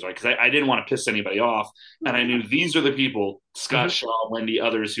sure everything was right, because I didn't want to piss anybody off, and I knew these are the people, Scott Shaw, Wendy,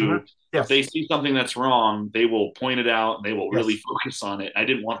 others, who if they see something that's wrong, they will point it out and they will really focus on it. I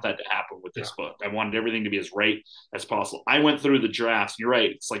didn't want that to happen with this book. I wanted everything to be as right as possible. I went through the drafts. You're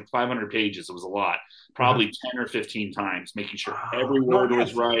right. It's like 500 pages. It was a lot, probably 10 or 15 times, making sure every word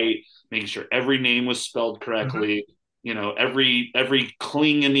was right, making sure every name was spelled correctly. Every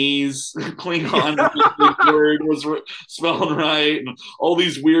Klingonese Klingon word was spelled right, and all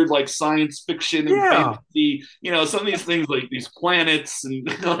these weird like science fiction and fantasy. Some of these things like these planets, and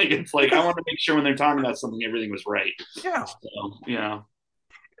like it's like I want to make sure when they're talking about something, everything was right. Yeah. So, yeah.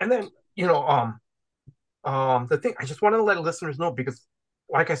 And then the thing I just want to let listeners know, because,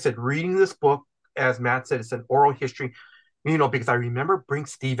 like I said, reading this book, as Matt said, it's an oral history. Because I remember Brink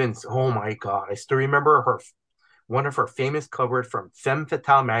Stevens. Oh my God, I still remember one of her famous covers from Femme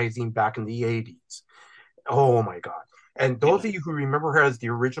Fatale magazine back in the 80s. Oh my God. And those of you who remember her as the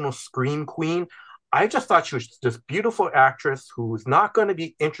original Scream Queen, I just thought she was this beautiful actress who's not going to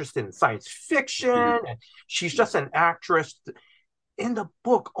be interested in science fiction. And she's just an actress. In the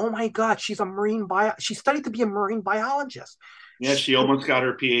book, oh my God, she's a she studied to be a marine biologist. Yeah, she almost got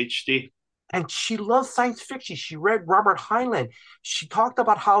her PhD. And she loves science fiction. She read Robert Heinlein. She talked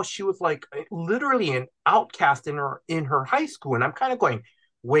about how she was like literally an outcast in her high school. And I'm kind of going,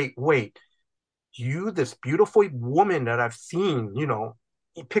 wait, you, this beautiful woman that I've seen,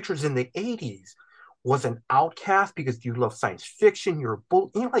 in pictures in the 80s, was an outcast because you love science fiction. You're a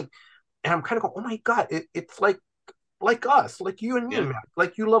bull, and I'm kind of going, oh my God, it's like us, like you and me, Matt.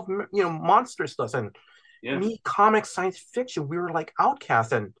 Like you love, monster stuff, and me, comic science fiction. We were like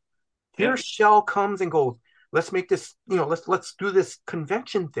outcasts, and here Shell comes and goes, let's make this, let's do this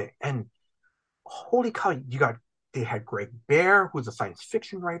convention thing. And holy cow, they had Greg Bear, who's a science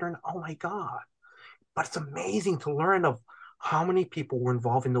fiction writer, and oh my God. But it's amazing to learn of how many people were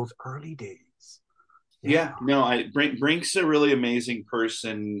involved in those early days. Brink's a really amazing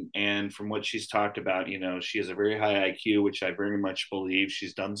person, and from what she's talked about, she has a very high IQ, which I very much believe.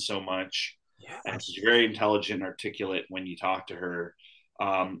 She's done so much, and she's very intelligent and articulate when you talk to her.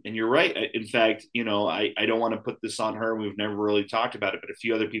 And you're right. In fact, I don't want to put this on her. We've never really talked about it, but a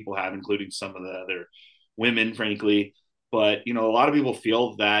few other people have, including some of the other women, frankly. But, a lot of people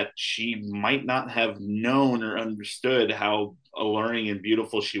feel that she might not have known or understood how alluring and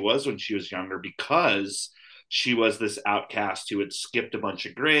beautiful she was when she was younger, because she was this outcast who had skipped a bunch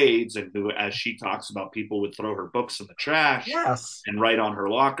of grades, and who, as she talks about, people would throw her books in the trash Yes. and write on her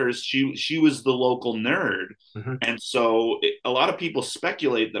lockers. She was the local nerd. Hmm. And so a lot of people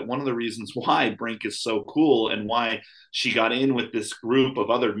speculate that one of the reasons why Brink is so cool, and why she got in with this group of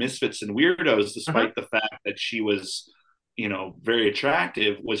other misfits and weirdos, Hmm. despite the fact that she was, very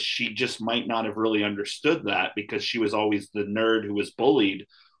attractive, was she just might not have really understood that, because she was always the nerd who was bullied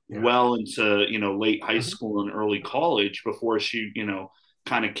Yeah. well into, late high Hmm. school and early college, before she,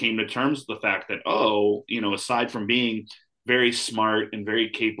 kind of came to terms with the fact that, oh, aside from being very smart and very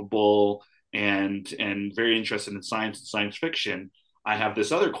capable and very interested in science and science fiction, I have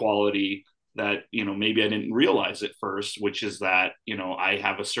this other quality that, maybe I didn't realize at first, which is that, I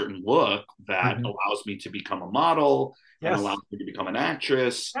have a certain look that Hmm. allows me to become a model and Yes. allows me to become an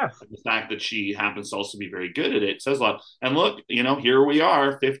actress. Yes. The fact that she happens to also be very good at it says a lot. And look, here we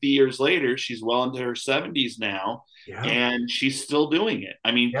are 50 years later. She's well into her 70s now, Yeah. and she's still doing it.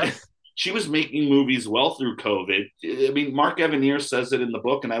 I mean, Yes. she was making movies well through COVID. I mean, Mark Evanier says it in the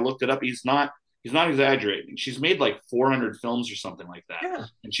book, and I looked it up. He's not exaggerating. She's made like 400 films or something like that. Yeah.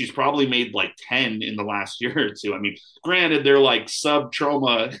 And she's probably made like 10 in the last year or two. I mean, granted, they're like sub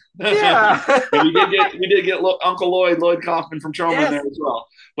Trauma. And Yeah. we did get Uncle Lloyd Kaufman from Trauma in Yes. there as well.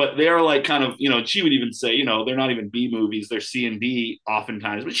 But they are like kind of, she would even say, they're not even B movies, they're C and D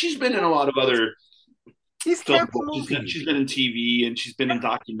oftentimes. But she's been in a lot of other These film. camp She's been, movies. she's been in TV, and she's been in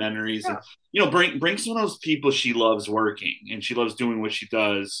documentaries, and Yeah. brings one of those people she loves working, and she loves doing what she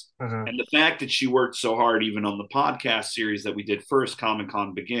does. Hmm. And the fact that she worked so hard, even on the podcast series that we did first, Comic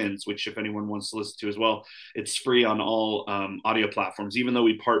Con Begins, which if anyone wants to listen to as well, it's free on all audio platforms. Even though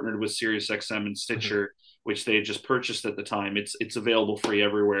we partnered with SiriusXM and Hmm. Stitcher, which they had just purchased at the time, it's available free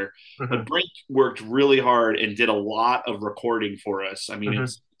everywhere. Hmm. But Brink worked really hard and did a lot of recording for us. I mean, Hmm.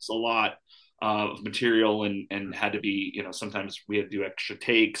 it's a lot of material, and had to be, sometimes we had to do extra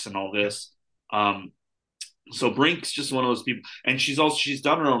takes and all Yeah. this. Um, so Brink's just one of those people, and she's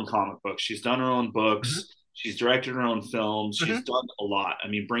done her own comic books, she's done her own Hmm. books, she's directed her own films, she's Hmm. done a lot. I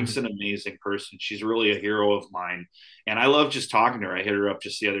mean, Brink's Hmm. an amazing person. She's really a hero of mine, and I love just talking to her. I hit her up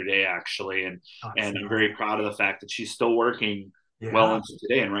just the other day, actually, and Oh, and I'm nice. very proud of the fact that she's still working well Yeah. into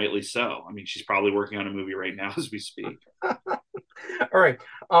today, and rightly so. I mean, she's probably working on a movie right now as we speak. All right.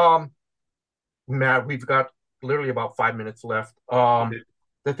 Um, Matt, we've got literally about 5 minutes left. Okay.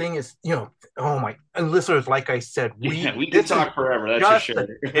 The thing is, oh my, and listeners, like I said, Yeah, we could this is talk forever, that's for just sure.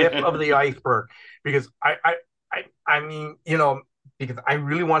 the tip of the iceberg because I mean, because I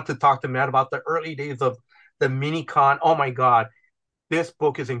really want to talk to Matt about the early days of the mini con. Oh my God, this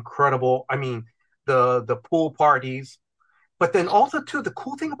book is incredible. I mean, the pool parties, but then also too, the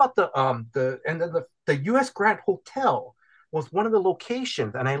cool thing about the U.S. Grant Hotel was one of the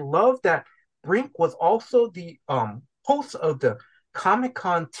locations, and I love that Brink was also the host of the Comic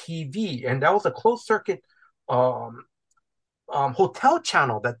Con TV, and that was a closed circuit um, hotel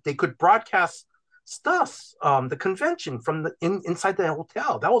channel that they could broadcast stuff, the convention from inside the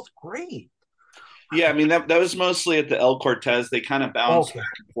hotel. That was great. Yeah, I mean that was mostly at the El Cortez. They kind of bounced Okay. back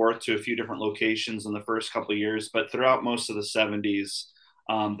and forth to a few different locations in the first couple of years, but throughout most of the '70s,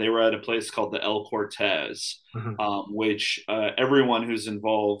 they were at a place called the El Cortez, Mm-hmm. which everyone who's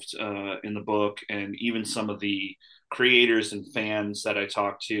involved in the book, and even some of the creators and fans that I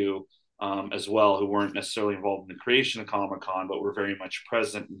talked to as well, who weren't necessarily involved in the creation of Comic Con, but were very much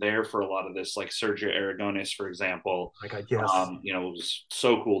present there for a lot of this, like Sergio Aragones, for example. My God, yes. It was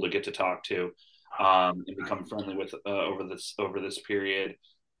so cool to get to talk to and become friendly with over this period.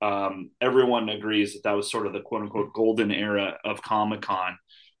 Everyone agrees that was sort of the quote unquote golden era of Comic Con,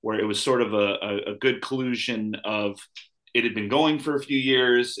 where it was sort of a good collusion of, it had been going for a few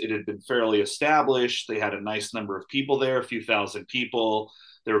years, it had been fairly established, they had a nice number of people there, a few thousand people.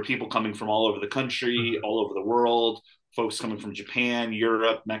 There were people coming from all over the country, Mm-hmm. all over the world, folks coming from Japan,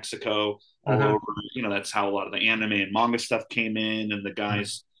 Europe, Mexico, all Mm-hmm. over. That's how a lot of the anime and manga stuff came in, and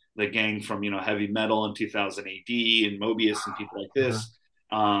the gang from Heavy Metal in 2000 AD and Mobius and people like Mm-hmm. this,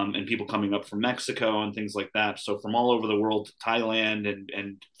 and people coming up from Mexico and things like that. So from all over the world, to Thailand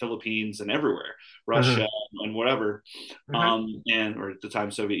and Philippines and everywhere, Mm-hmm. Russia and whatever, Mm-hmm. and or at the time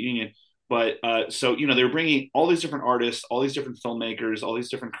Soviet Union. But so they were bringing all these different artists, all these different filmmakers, all these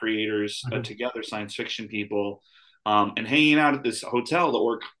different creators Mm-hmm. together, science fiction people, and hanging out at this hotel,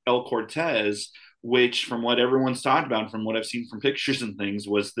 the El Cortez, which, from what everyone's talked about, from what I've seen from pictures and things,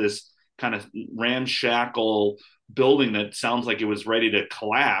 was this kind of ramshackle building that sounds like it was ready to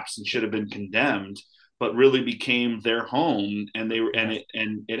collapse and should have been condemned. but really became their home. And they were, Yes.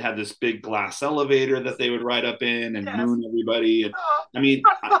 and it had this big glass elevator that they would ride up in and Yes. moon everybody. And I mean,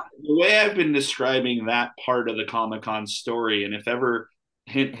 the way I've been describing that part of the Comic Con story, and if ever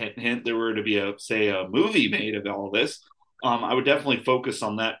hint, hint, hint, there were to be a movie made of all this, I would definitely focus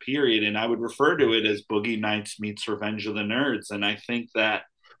on that period, and I would refer to it as Boogie Nights meets Revenge of the Nerds. And I think that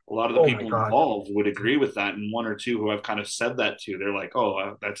a lot of the Oh my people God. involved would agree with that. And one or two who I've kind of said that to, they're like,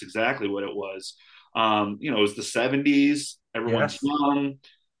 "Oh, that's exactly what it was." It was the '70s. Everyone's Yes. young.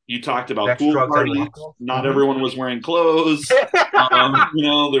 You talked about Sex, pool drugs, and parties. rock and roll. Not everyone was wearing clothes.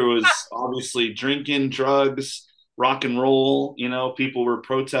 There was obviously drinking, drugs, rock and roll. People were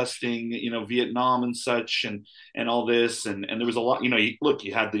protesting, Vietnam and such, and all this, and there was a lot.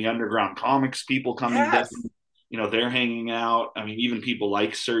 You had the underground comics people coming down. Yes. They're hanging out. I mean, even people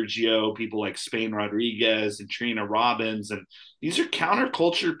like Sergio, people like Spain Rodriguez and Trina Robbins, and these are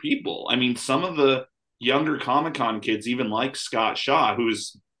counterculture people. I mean, some of the younger Comic Con kids even like Scott Shaw,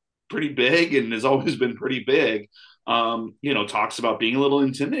 who's pretty big and has always been pretty big. Talks about being a little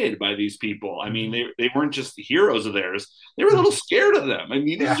intimidated by these people. I mean, they weren't just the heroes of theirs; they were a little scared of them. I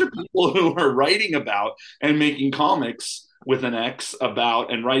mean, these Yeah. are people who are writing about and making comics with an X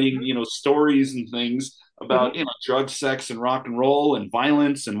about and writing, stories and things about, drugs, sex, and rock and roll and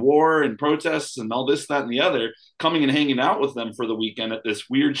violence and war and protests and all this, that, and the other, coming and hanging out with them for the weekend at this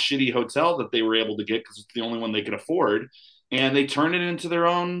weird, shitty hotel that they were able to get because it's the only one they could afford. And they turned it into their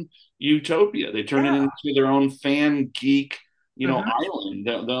own utopia. They turned it Yeah. into their own fan geek, Mhm. island,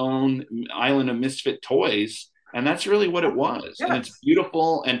 their own island of misfit toys. And that's really what it was. And it's Yes.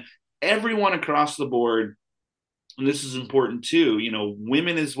 beautiful. And everyone across the board, and this is important too,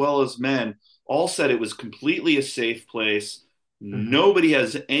 women as well as men all said it was completely a safe place. Mhm. Nobody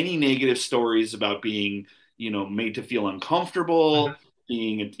has any negative stories about being, made to feel Mhm. uncomfortable,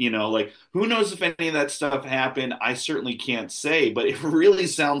 being, like who knows if any of that stuff happened? I certainly can't say, but it really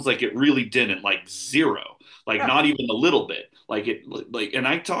sounds like it really didn't, like zero, like Yeah. not even a little bit. And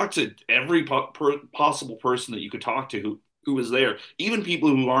I talked to every possible person that you could talk to who was there, even people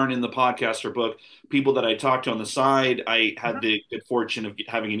who aren't in the podcast or book, people that I talked to on the side. I had Mhm. the good fortune of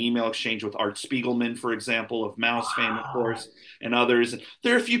having an email exchange with Art Spiegelman, for example, of Mouse fame, of Wow. course, and others.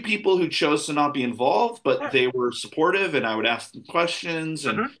 There are a few people who chose to not be involved, but Yeah. they were supportive, and I would ask them questions.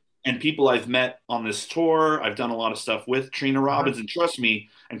 And Mhm. people I've met on this tour. I've done a lot of stuff with Trina Mhm. Robbins, and trust me,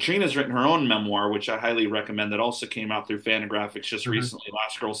 and Trina's written her own memoir, which I highly recommend, that also came out through Fantagraphics just Mhm. recently,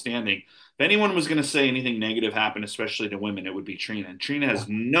 Last Girl Standing. If anyone was going to say anything negative happened, especially to women, it would be Trina. And Trina Yeah. has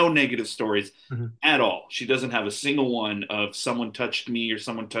no negative stories Mhm. at all. She doesn't have a single one of someone touched me or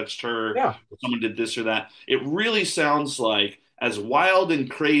someone touched her Yeah. or someone did this or that. It really sounds like, as wild and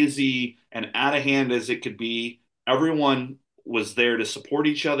crazy and out of hand as it could be, everyone was there to support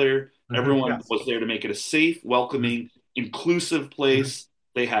each other. Mhm. Everyone Yes. was there to make it a safe, Mhm. welcoming, inclusive Mhm. place.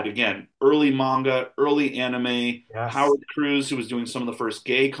 They had, again, early manga, early anime, Yes. Howard Cruz, who was doing some of the first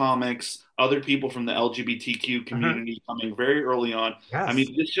gay comics, other people from the LGBTQ Mhm. community coming very early on. I Yes.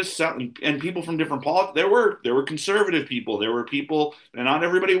 mean, it's just something, and people from different politics. There were conservative people. There were people, and not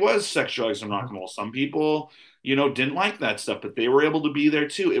everybody was sex, drugs, and rock Mhm. and roll. Some people, didn't like that stuff, but they were able to be there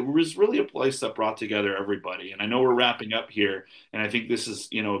too. It was really a place that brought together everybody. And I know we're wrapping up here, and I think this is,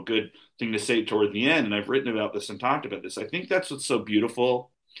 a good thing to say toward the end. And I've written about this and talked about this. I think that's what's so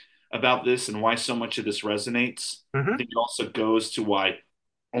beautiful about this and why so much of this resonates. I Mhm. think it also goes to why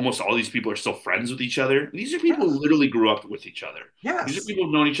almost all these people are still friends with each other. These are people who Yes. literally grew up with each other. These are Yes. people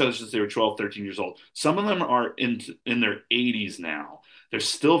who've known each other since they were 12, 13 years old. Some of them are in their 80s now. They're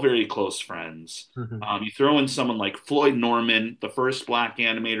still very close friends. Mhm. You throw in someone like Floyd Norman, the first black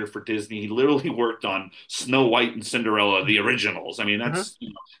animator for Disney. He literally worked on Snow White and Cinderella, the originals. I mean, Mhm.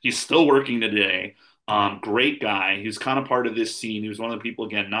 he's still working today. Great guy. He's kind of part of this scene. He was one of the people,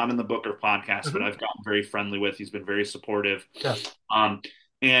 again, not in the book or podcast, but Mhm. I've gotten very friendly with. He's been very supportive. Yes. Um,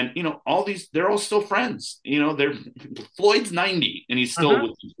 and all these, they're all still friends. They're Floyd's 90 and he's still Mhm.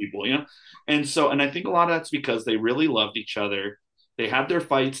 with these people. And I think a lot of that's because they really loved each other. They had their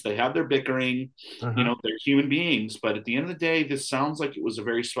fights, they had their bickering. Mhm. They're human beings. But at the end of the day, this sounds like it was a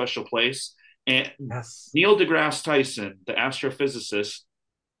very special place. And Yes. Neil deGrasse Tyson, the astrophysicist,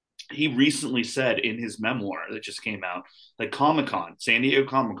 he recently said in his memoir that just came out that Comic Con, San Diego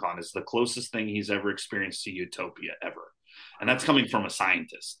Comic Con, is the closest thing he's ever experienced to utopia ever. And that's coming from a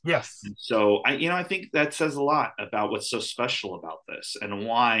scientist. Yes. And so I think that says a lot about what's so special about this and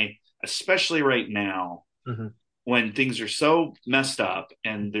why, especially right now, Mhm. when things are so messed up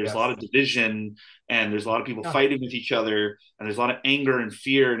and there's a lot Yes. of division and there's a lot of people Yeah. fighting with each other and there's a lot of anger and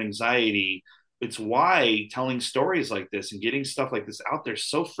fear and anxiety. it's why telling stories like this and getting stuff like this out there is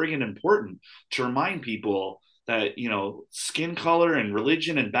so friggin' important, to remind people that, skin color and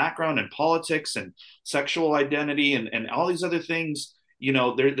religion and background and politics and sexual identity and all these other things,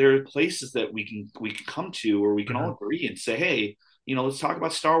 there are places that we can come to where we can all agree and say, hey, let's talk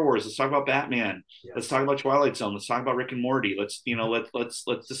about Star Wars. Let's talk about Batman. Yes. Let's talk about Twilight Zone. Let's talk about Rick and Morty. Let's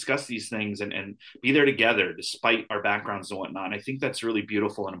discuss these things and be there together despite our backgrounds and whatnot. And I think that's really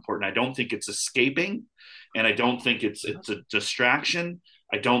beautiful and important. I don't think it's escaping, and I don't think it's a distraction.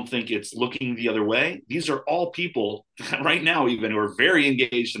 I don't think it's looking the other way. These are all people right now, even, who are very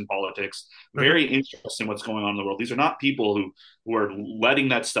engaged in politics, very interested in what's going on in the world. These are not people who are letting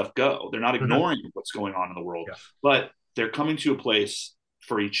that stuff go. They're not ignoring what's going on in the world, but they're coming to a place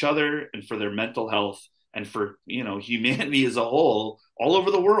for each other and for their mental health and for, humanity as a whole, all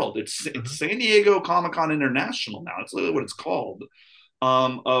over the world. It's San Diego Comic-Con International now. It's literally what it's called.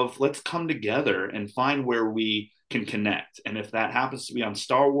 Of let's come together and find where we can connect. And if that happens to be on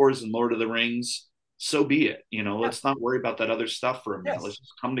Star Wars and Lord of the Rings, so be it. Let's not worry about that other stuff for a minute. Let's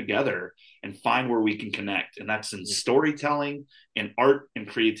just come together and find where we can connect. And that's in storytelling and art and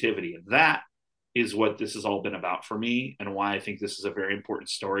creativity. And that is what this has all been about for me, and why I think this is a very important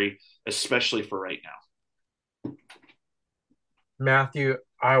story, especially for right now. Matthew,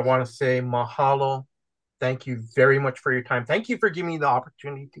 I want to say mahalo. Thank you very much for your time. Thank you for giving me the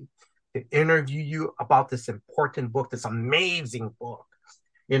opportunity to interview you about this important book, this amazing book.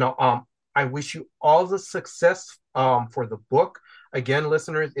 I wish you all the success for the book. Again,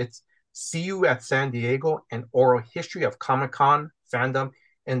 listeners, it's See You at San Diego, an oral history of Comic-Con fandom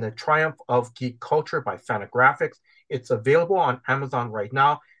and the triumph of geek culture by Fantagraphics. It's available on Amazon right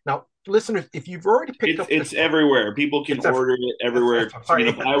now. Now, listeners, if you've already picked up, it's everywhere. People can order it everywhere.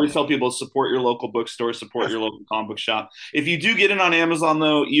 I always tell people, support your local bookstore, support your local comic book shop. If you do get it on Amazon,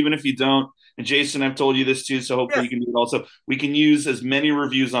 though, even if you don't, and Jason, I've told you this too, so hopefully you can do it also. We can use as many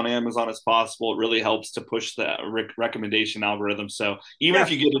reviews on Amazon as possible. It really helps to push the recommendation algorithm. So even if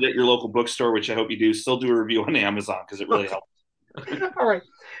you get it at your local bookstore, which I hope you do, still do a review on Amazon, because it really helps. All right.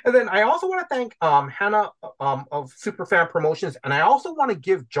 And then I also want to thank Hannah of Superfan Promotions. And I also want to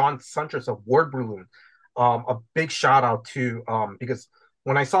give John Suntress of Word Balloon a big shout out to, because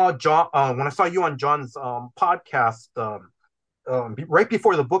when I saw you on John's podcast right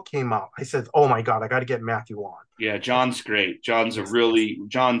before the book came out, I said, oh my God, I got to get Matthew on. Yeah, John's great. John really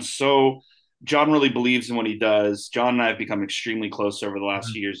believes in what he does. John and I have become extremely close over the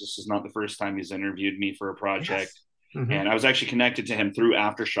last few years. This is not the first time he's interviewed me for a project. And I was actually connected to him through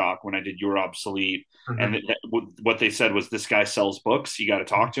Aftershock when I did You're Obsolete. And what they said was, this guy sells books. You got to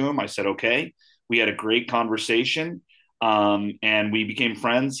talk to him. I said, okay. We had a great conversation. And we became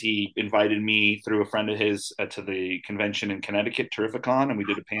friends. He invited me through a friend of his to the convention in Connecticut, Terrificon, and we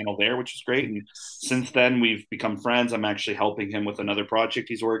did a panel there, which was great. And since then, we've become friends. I'm actually helping him with another project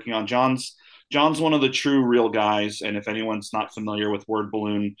he's working on. John's one of the true real guys, and if anyone's not familiar with Word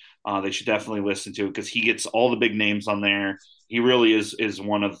Balloon, they should definitely listen to it, because he gets all the big names on there. He really is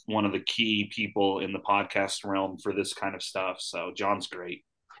one of the key people in the podcast realm for this kind of stuff. So John's great.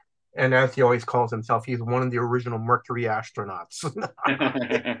 And as he always calls himself, he's one of the original Mercury astronauts.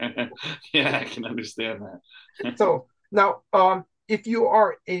 Yeah, I can understand that. So now, if you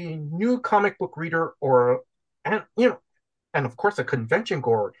are a new comic book reader and of course a convention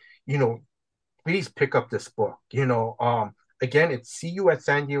goer, please pick up this book. Again, it's See You at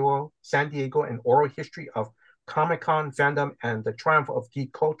San Diego, an oral history of Comic-Con fandom and the triumph of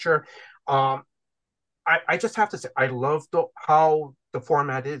geek culture. I just have to say, I love how the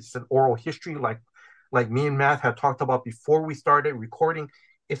format is. It's an oral history, like me and Matt had talked about before we started recording.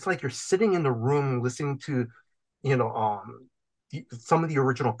 It's like you're sitting in the room listening to, some of the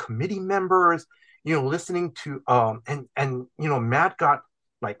original committee members, listening to, and Matt got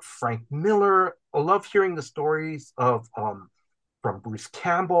like Frank Miller. I love hearing the stories of from Bruce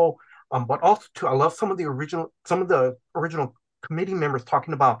Campbell, but also too, I love some of the original committee members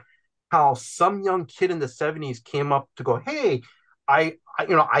talking about how some young kid in the 70s came up to go, hey, I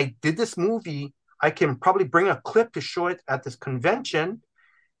did this movie. I can probably bring a clip to show it at this convention,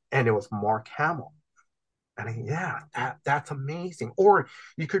 and it was Mark Hamill. And that's amazing. Or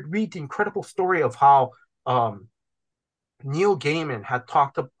you could read the incredible story of how Neil Gaiman had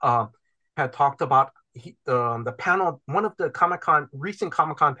talked about the panel, one of the recent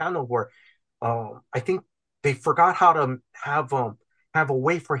Comic-Con panels where I think they forgot how to have a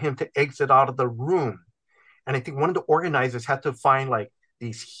way for him to exit out of the room. And I think one of the organizers had to find like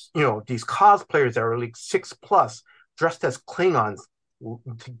these cosplayers that are like 6+ dressed as Klingons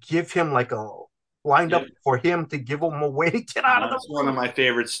to give him like lined Yep. up for him to give them away to get out of the That's one of room. my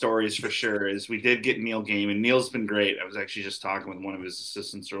favorite stories for sure. Is we did get Neil Gaiman. Neil's been great. I was actually just talking with one of his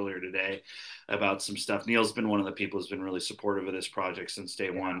assistants earlier today about some stuff. Neil's been one of the people who's been really supportive of this project since day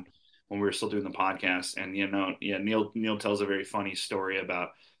Yeah. one when we were still doing the podcast. And Neil tells a very funny story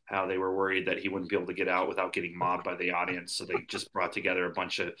about how they were worried that he wouldn't be able to get out without getting mobbed by the audience. So they just brought together a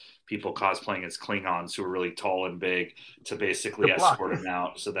bunch of people cosplaying as Klingons who were really tall and big to The basically block. escort him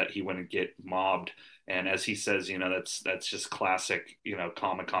out so that he wouldn't get mobbed. And as he says, that's just classic,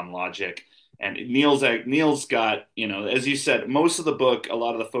 Comic Con logic. And Neil's got, as you said, most of the book, a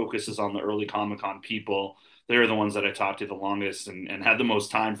lot of the focus is on the early Comic Con people. They're the ones that I talked to the longest and had the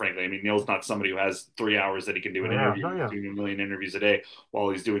most time, frankly. I mean, Neil's not somebody who has 3 hours that he can do an Yeah, interview. no, He's yeah. doing a million interviews a day while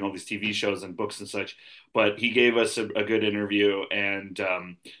he's doing all these TV shows and books and such. But he gave us a good interview, and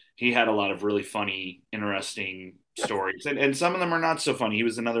he had a lot of really funny, interesting Yes. stories. And some of them are not so funny. He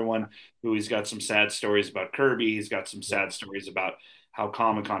was another one who he's got some sad stories about Kirby. He's got some sad stories about how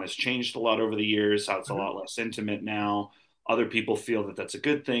Comic Con has changed a lot over the years, how it's a Mhm. lot less intimate now. Other people feel that that's a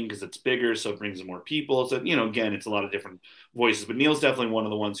good thing because it's bigger, so it brings in more people. So, again, it's a lot of different voices. But Neil's definitely one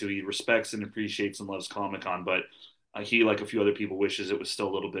of the ones who he respects and appreciates and loves Comic Con. But he, like a few other people, wishes it was still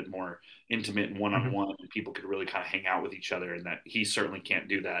a little bit more intimate and one on Mhm. one, and people could really kind of hang out with each other. And that he certainly can't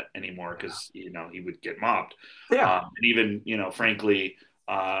do that anymore because he would get mobbed. Yeah. And even frankly,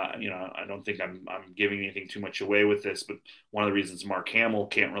 I don't think I'm giving anything too much away with this, but one of the reasons Mark Hamill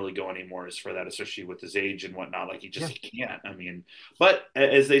can't really go anymore is for that, especially with his age and whatnot. Like Yeah. he can't. I mean, but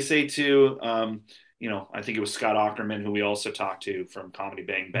as they say too, I think it was Scott Aukerman who we also talked to from Comedy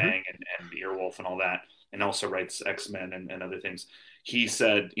Bang Mhm. Bang and Earwolf and all that, and also writes X-Men and other things. He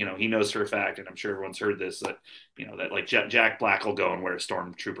said, he knows for a fact, and I'm sure everyone's heard this, that like Jack Black will go and wear a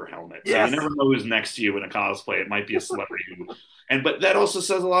stormtrooper helmet. So you Yes. never know who's next to you in a cosplay. It might be a celebrity but that also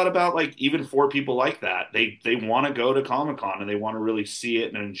says a lot about like even for people like that, they want to go to Comic Con and they want to really see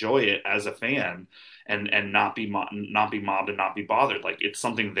it and enjoy it as a fan, and not be mobbed and not be bothered. Like it's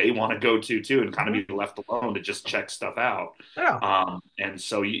something they want to go to too, and kind of Mhm. be left alone to just check stuff out. Yeah. And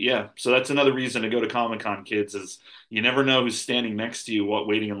so yeah, so that's another reason to go to Comic Con, kids. Is you never know who's standing next to you, what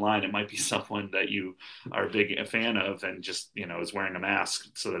waiting in line. It might be someone that you are a fan of, and just is wearing a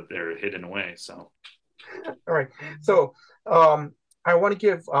mask so that they're hidden away. So. All right. So I want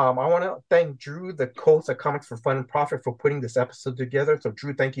to I want to thank Drew, the host of Comics for Fun and Profit, for putting this episode together. So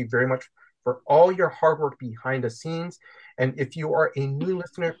Drew, thank you very much for all your hard work behind the scenes. And if you are a new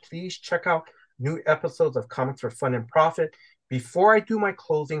listener, please check out new episodes of Comics for Fun and Profit. Before I do my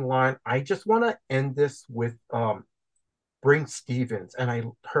closing line, I just want to end this with Bring Stevens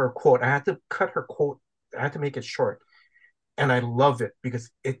and her quote. I had to cut her quote. I had to make it short, and I love it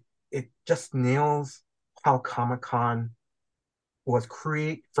because it just nails how Comic Con was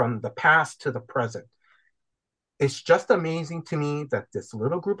created from the past to the present. It's just amazing to me that this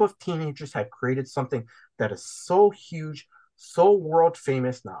little group of teenagers had created something that is so huge, so world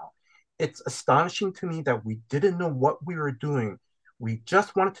famous now. It's astonishing to me that we didn't know what we were doing. We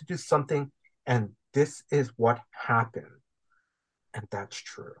just wanted to do something, and this is what happened. And that's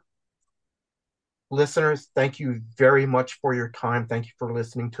true. Listeners, thank you very much for your time. Thank you for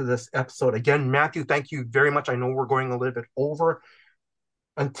listening to this episode. Again, Matthew, thank you very much. I know we're going a little bit over.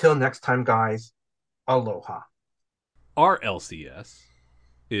 Until next time, guys, aloha. Our LCS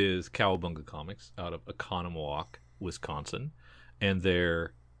is Cowabunga Comics out of Oconomowoc, Wisconsin, and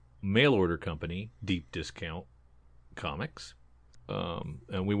their mail order company, Deep Discount Comics.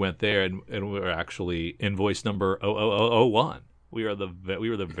 And we went there, and we were actually invoice number 00001. We were the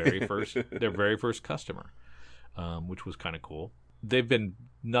very first their very first customer, which was kind of cool. They've been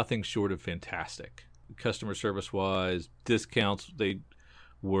nothing short of fantastic, customer service wise. Discounts, they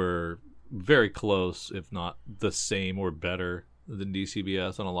were very close, if not the same or better than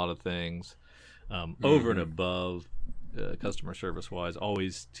DCBS on a lot of things. Over and above, customer service wise,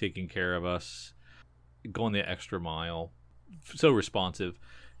 always taking care of us, going the extra mile, so responsive,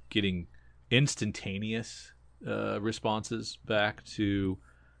 getting instantaneous responses back to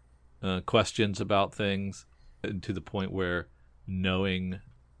questions about things, and to the point where knowing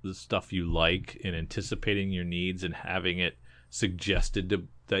the stuff you like and anticipating your needs and having it suggested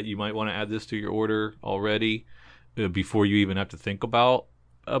that you might want to add this to your order already before you even have to think about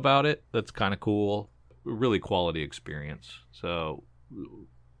it. That's kind of cool. Really quality experience. So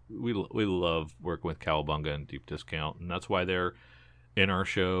we love working with Cowabunga and Deep Discount, and that's why they're in our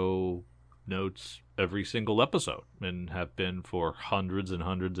show notes every single episode and have been for hundreds and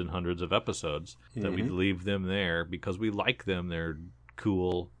hundreds and hundreds of episodes. That we leave them there because we like them. They're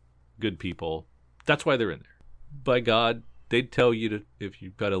cool, good people. That's why they're in there. By God, they'd tell you to, if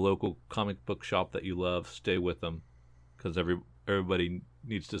you've got a local comic book shop that you love, stay with them, because everybody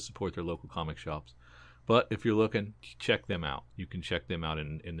needs to support their local comic shops. But if you're looking, check them out. You can check them out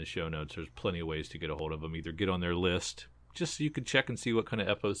in the show notes. There's plenty of ways to get a hold of them. Either get on their list, just so you can check and see what kind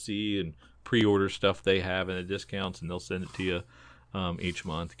of FOC and pre-order stuff they have and the discounts, and they'll send it to you each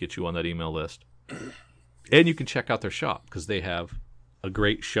month, get you on that email list. And you can check out their shop, because they have a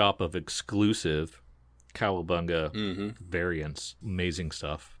great shop of exclusive Cowabunga variants. Amazing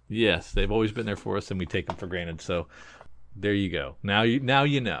stuff. Yes, they've always been there for us, and we take them for granted. So there you go. Now you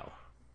know.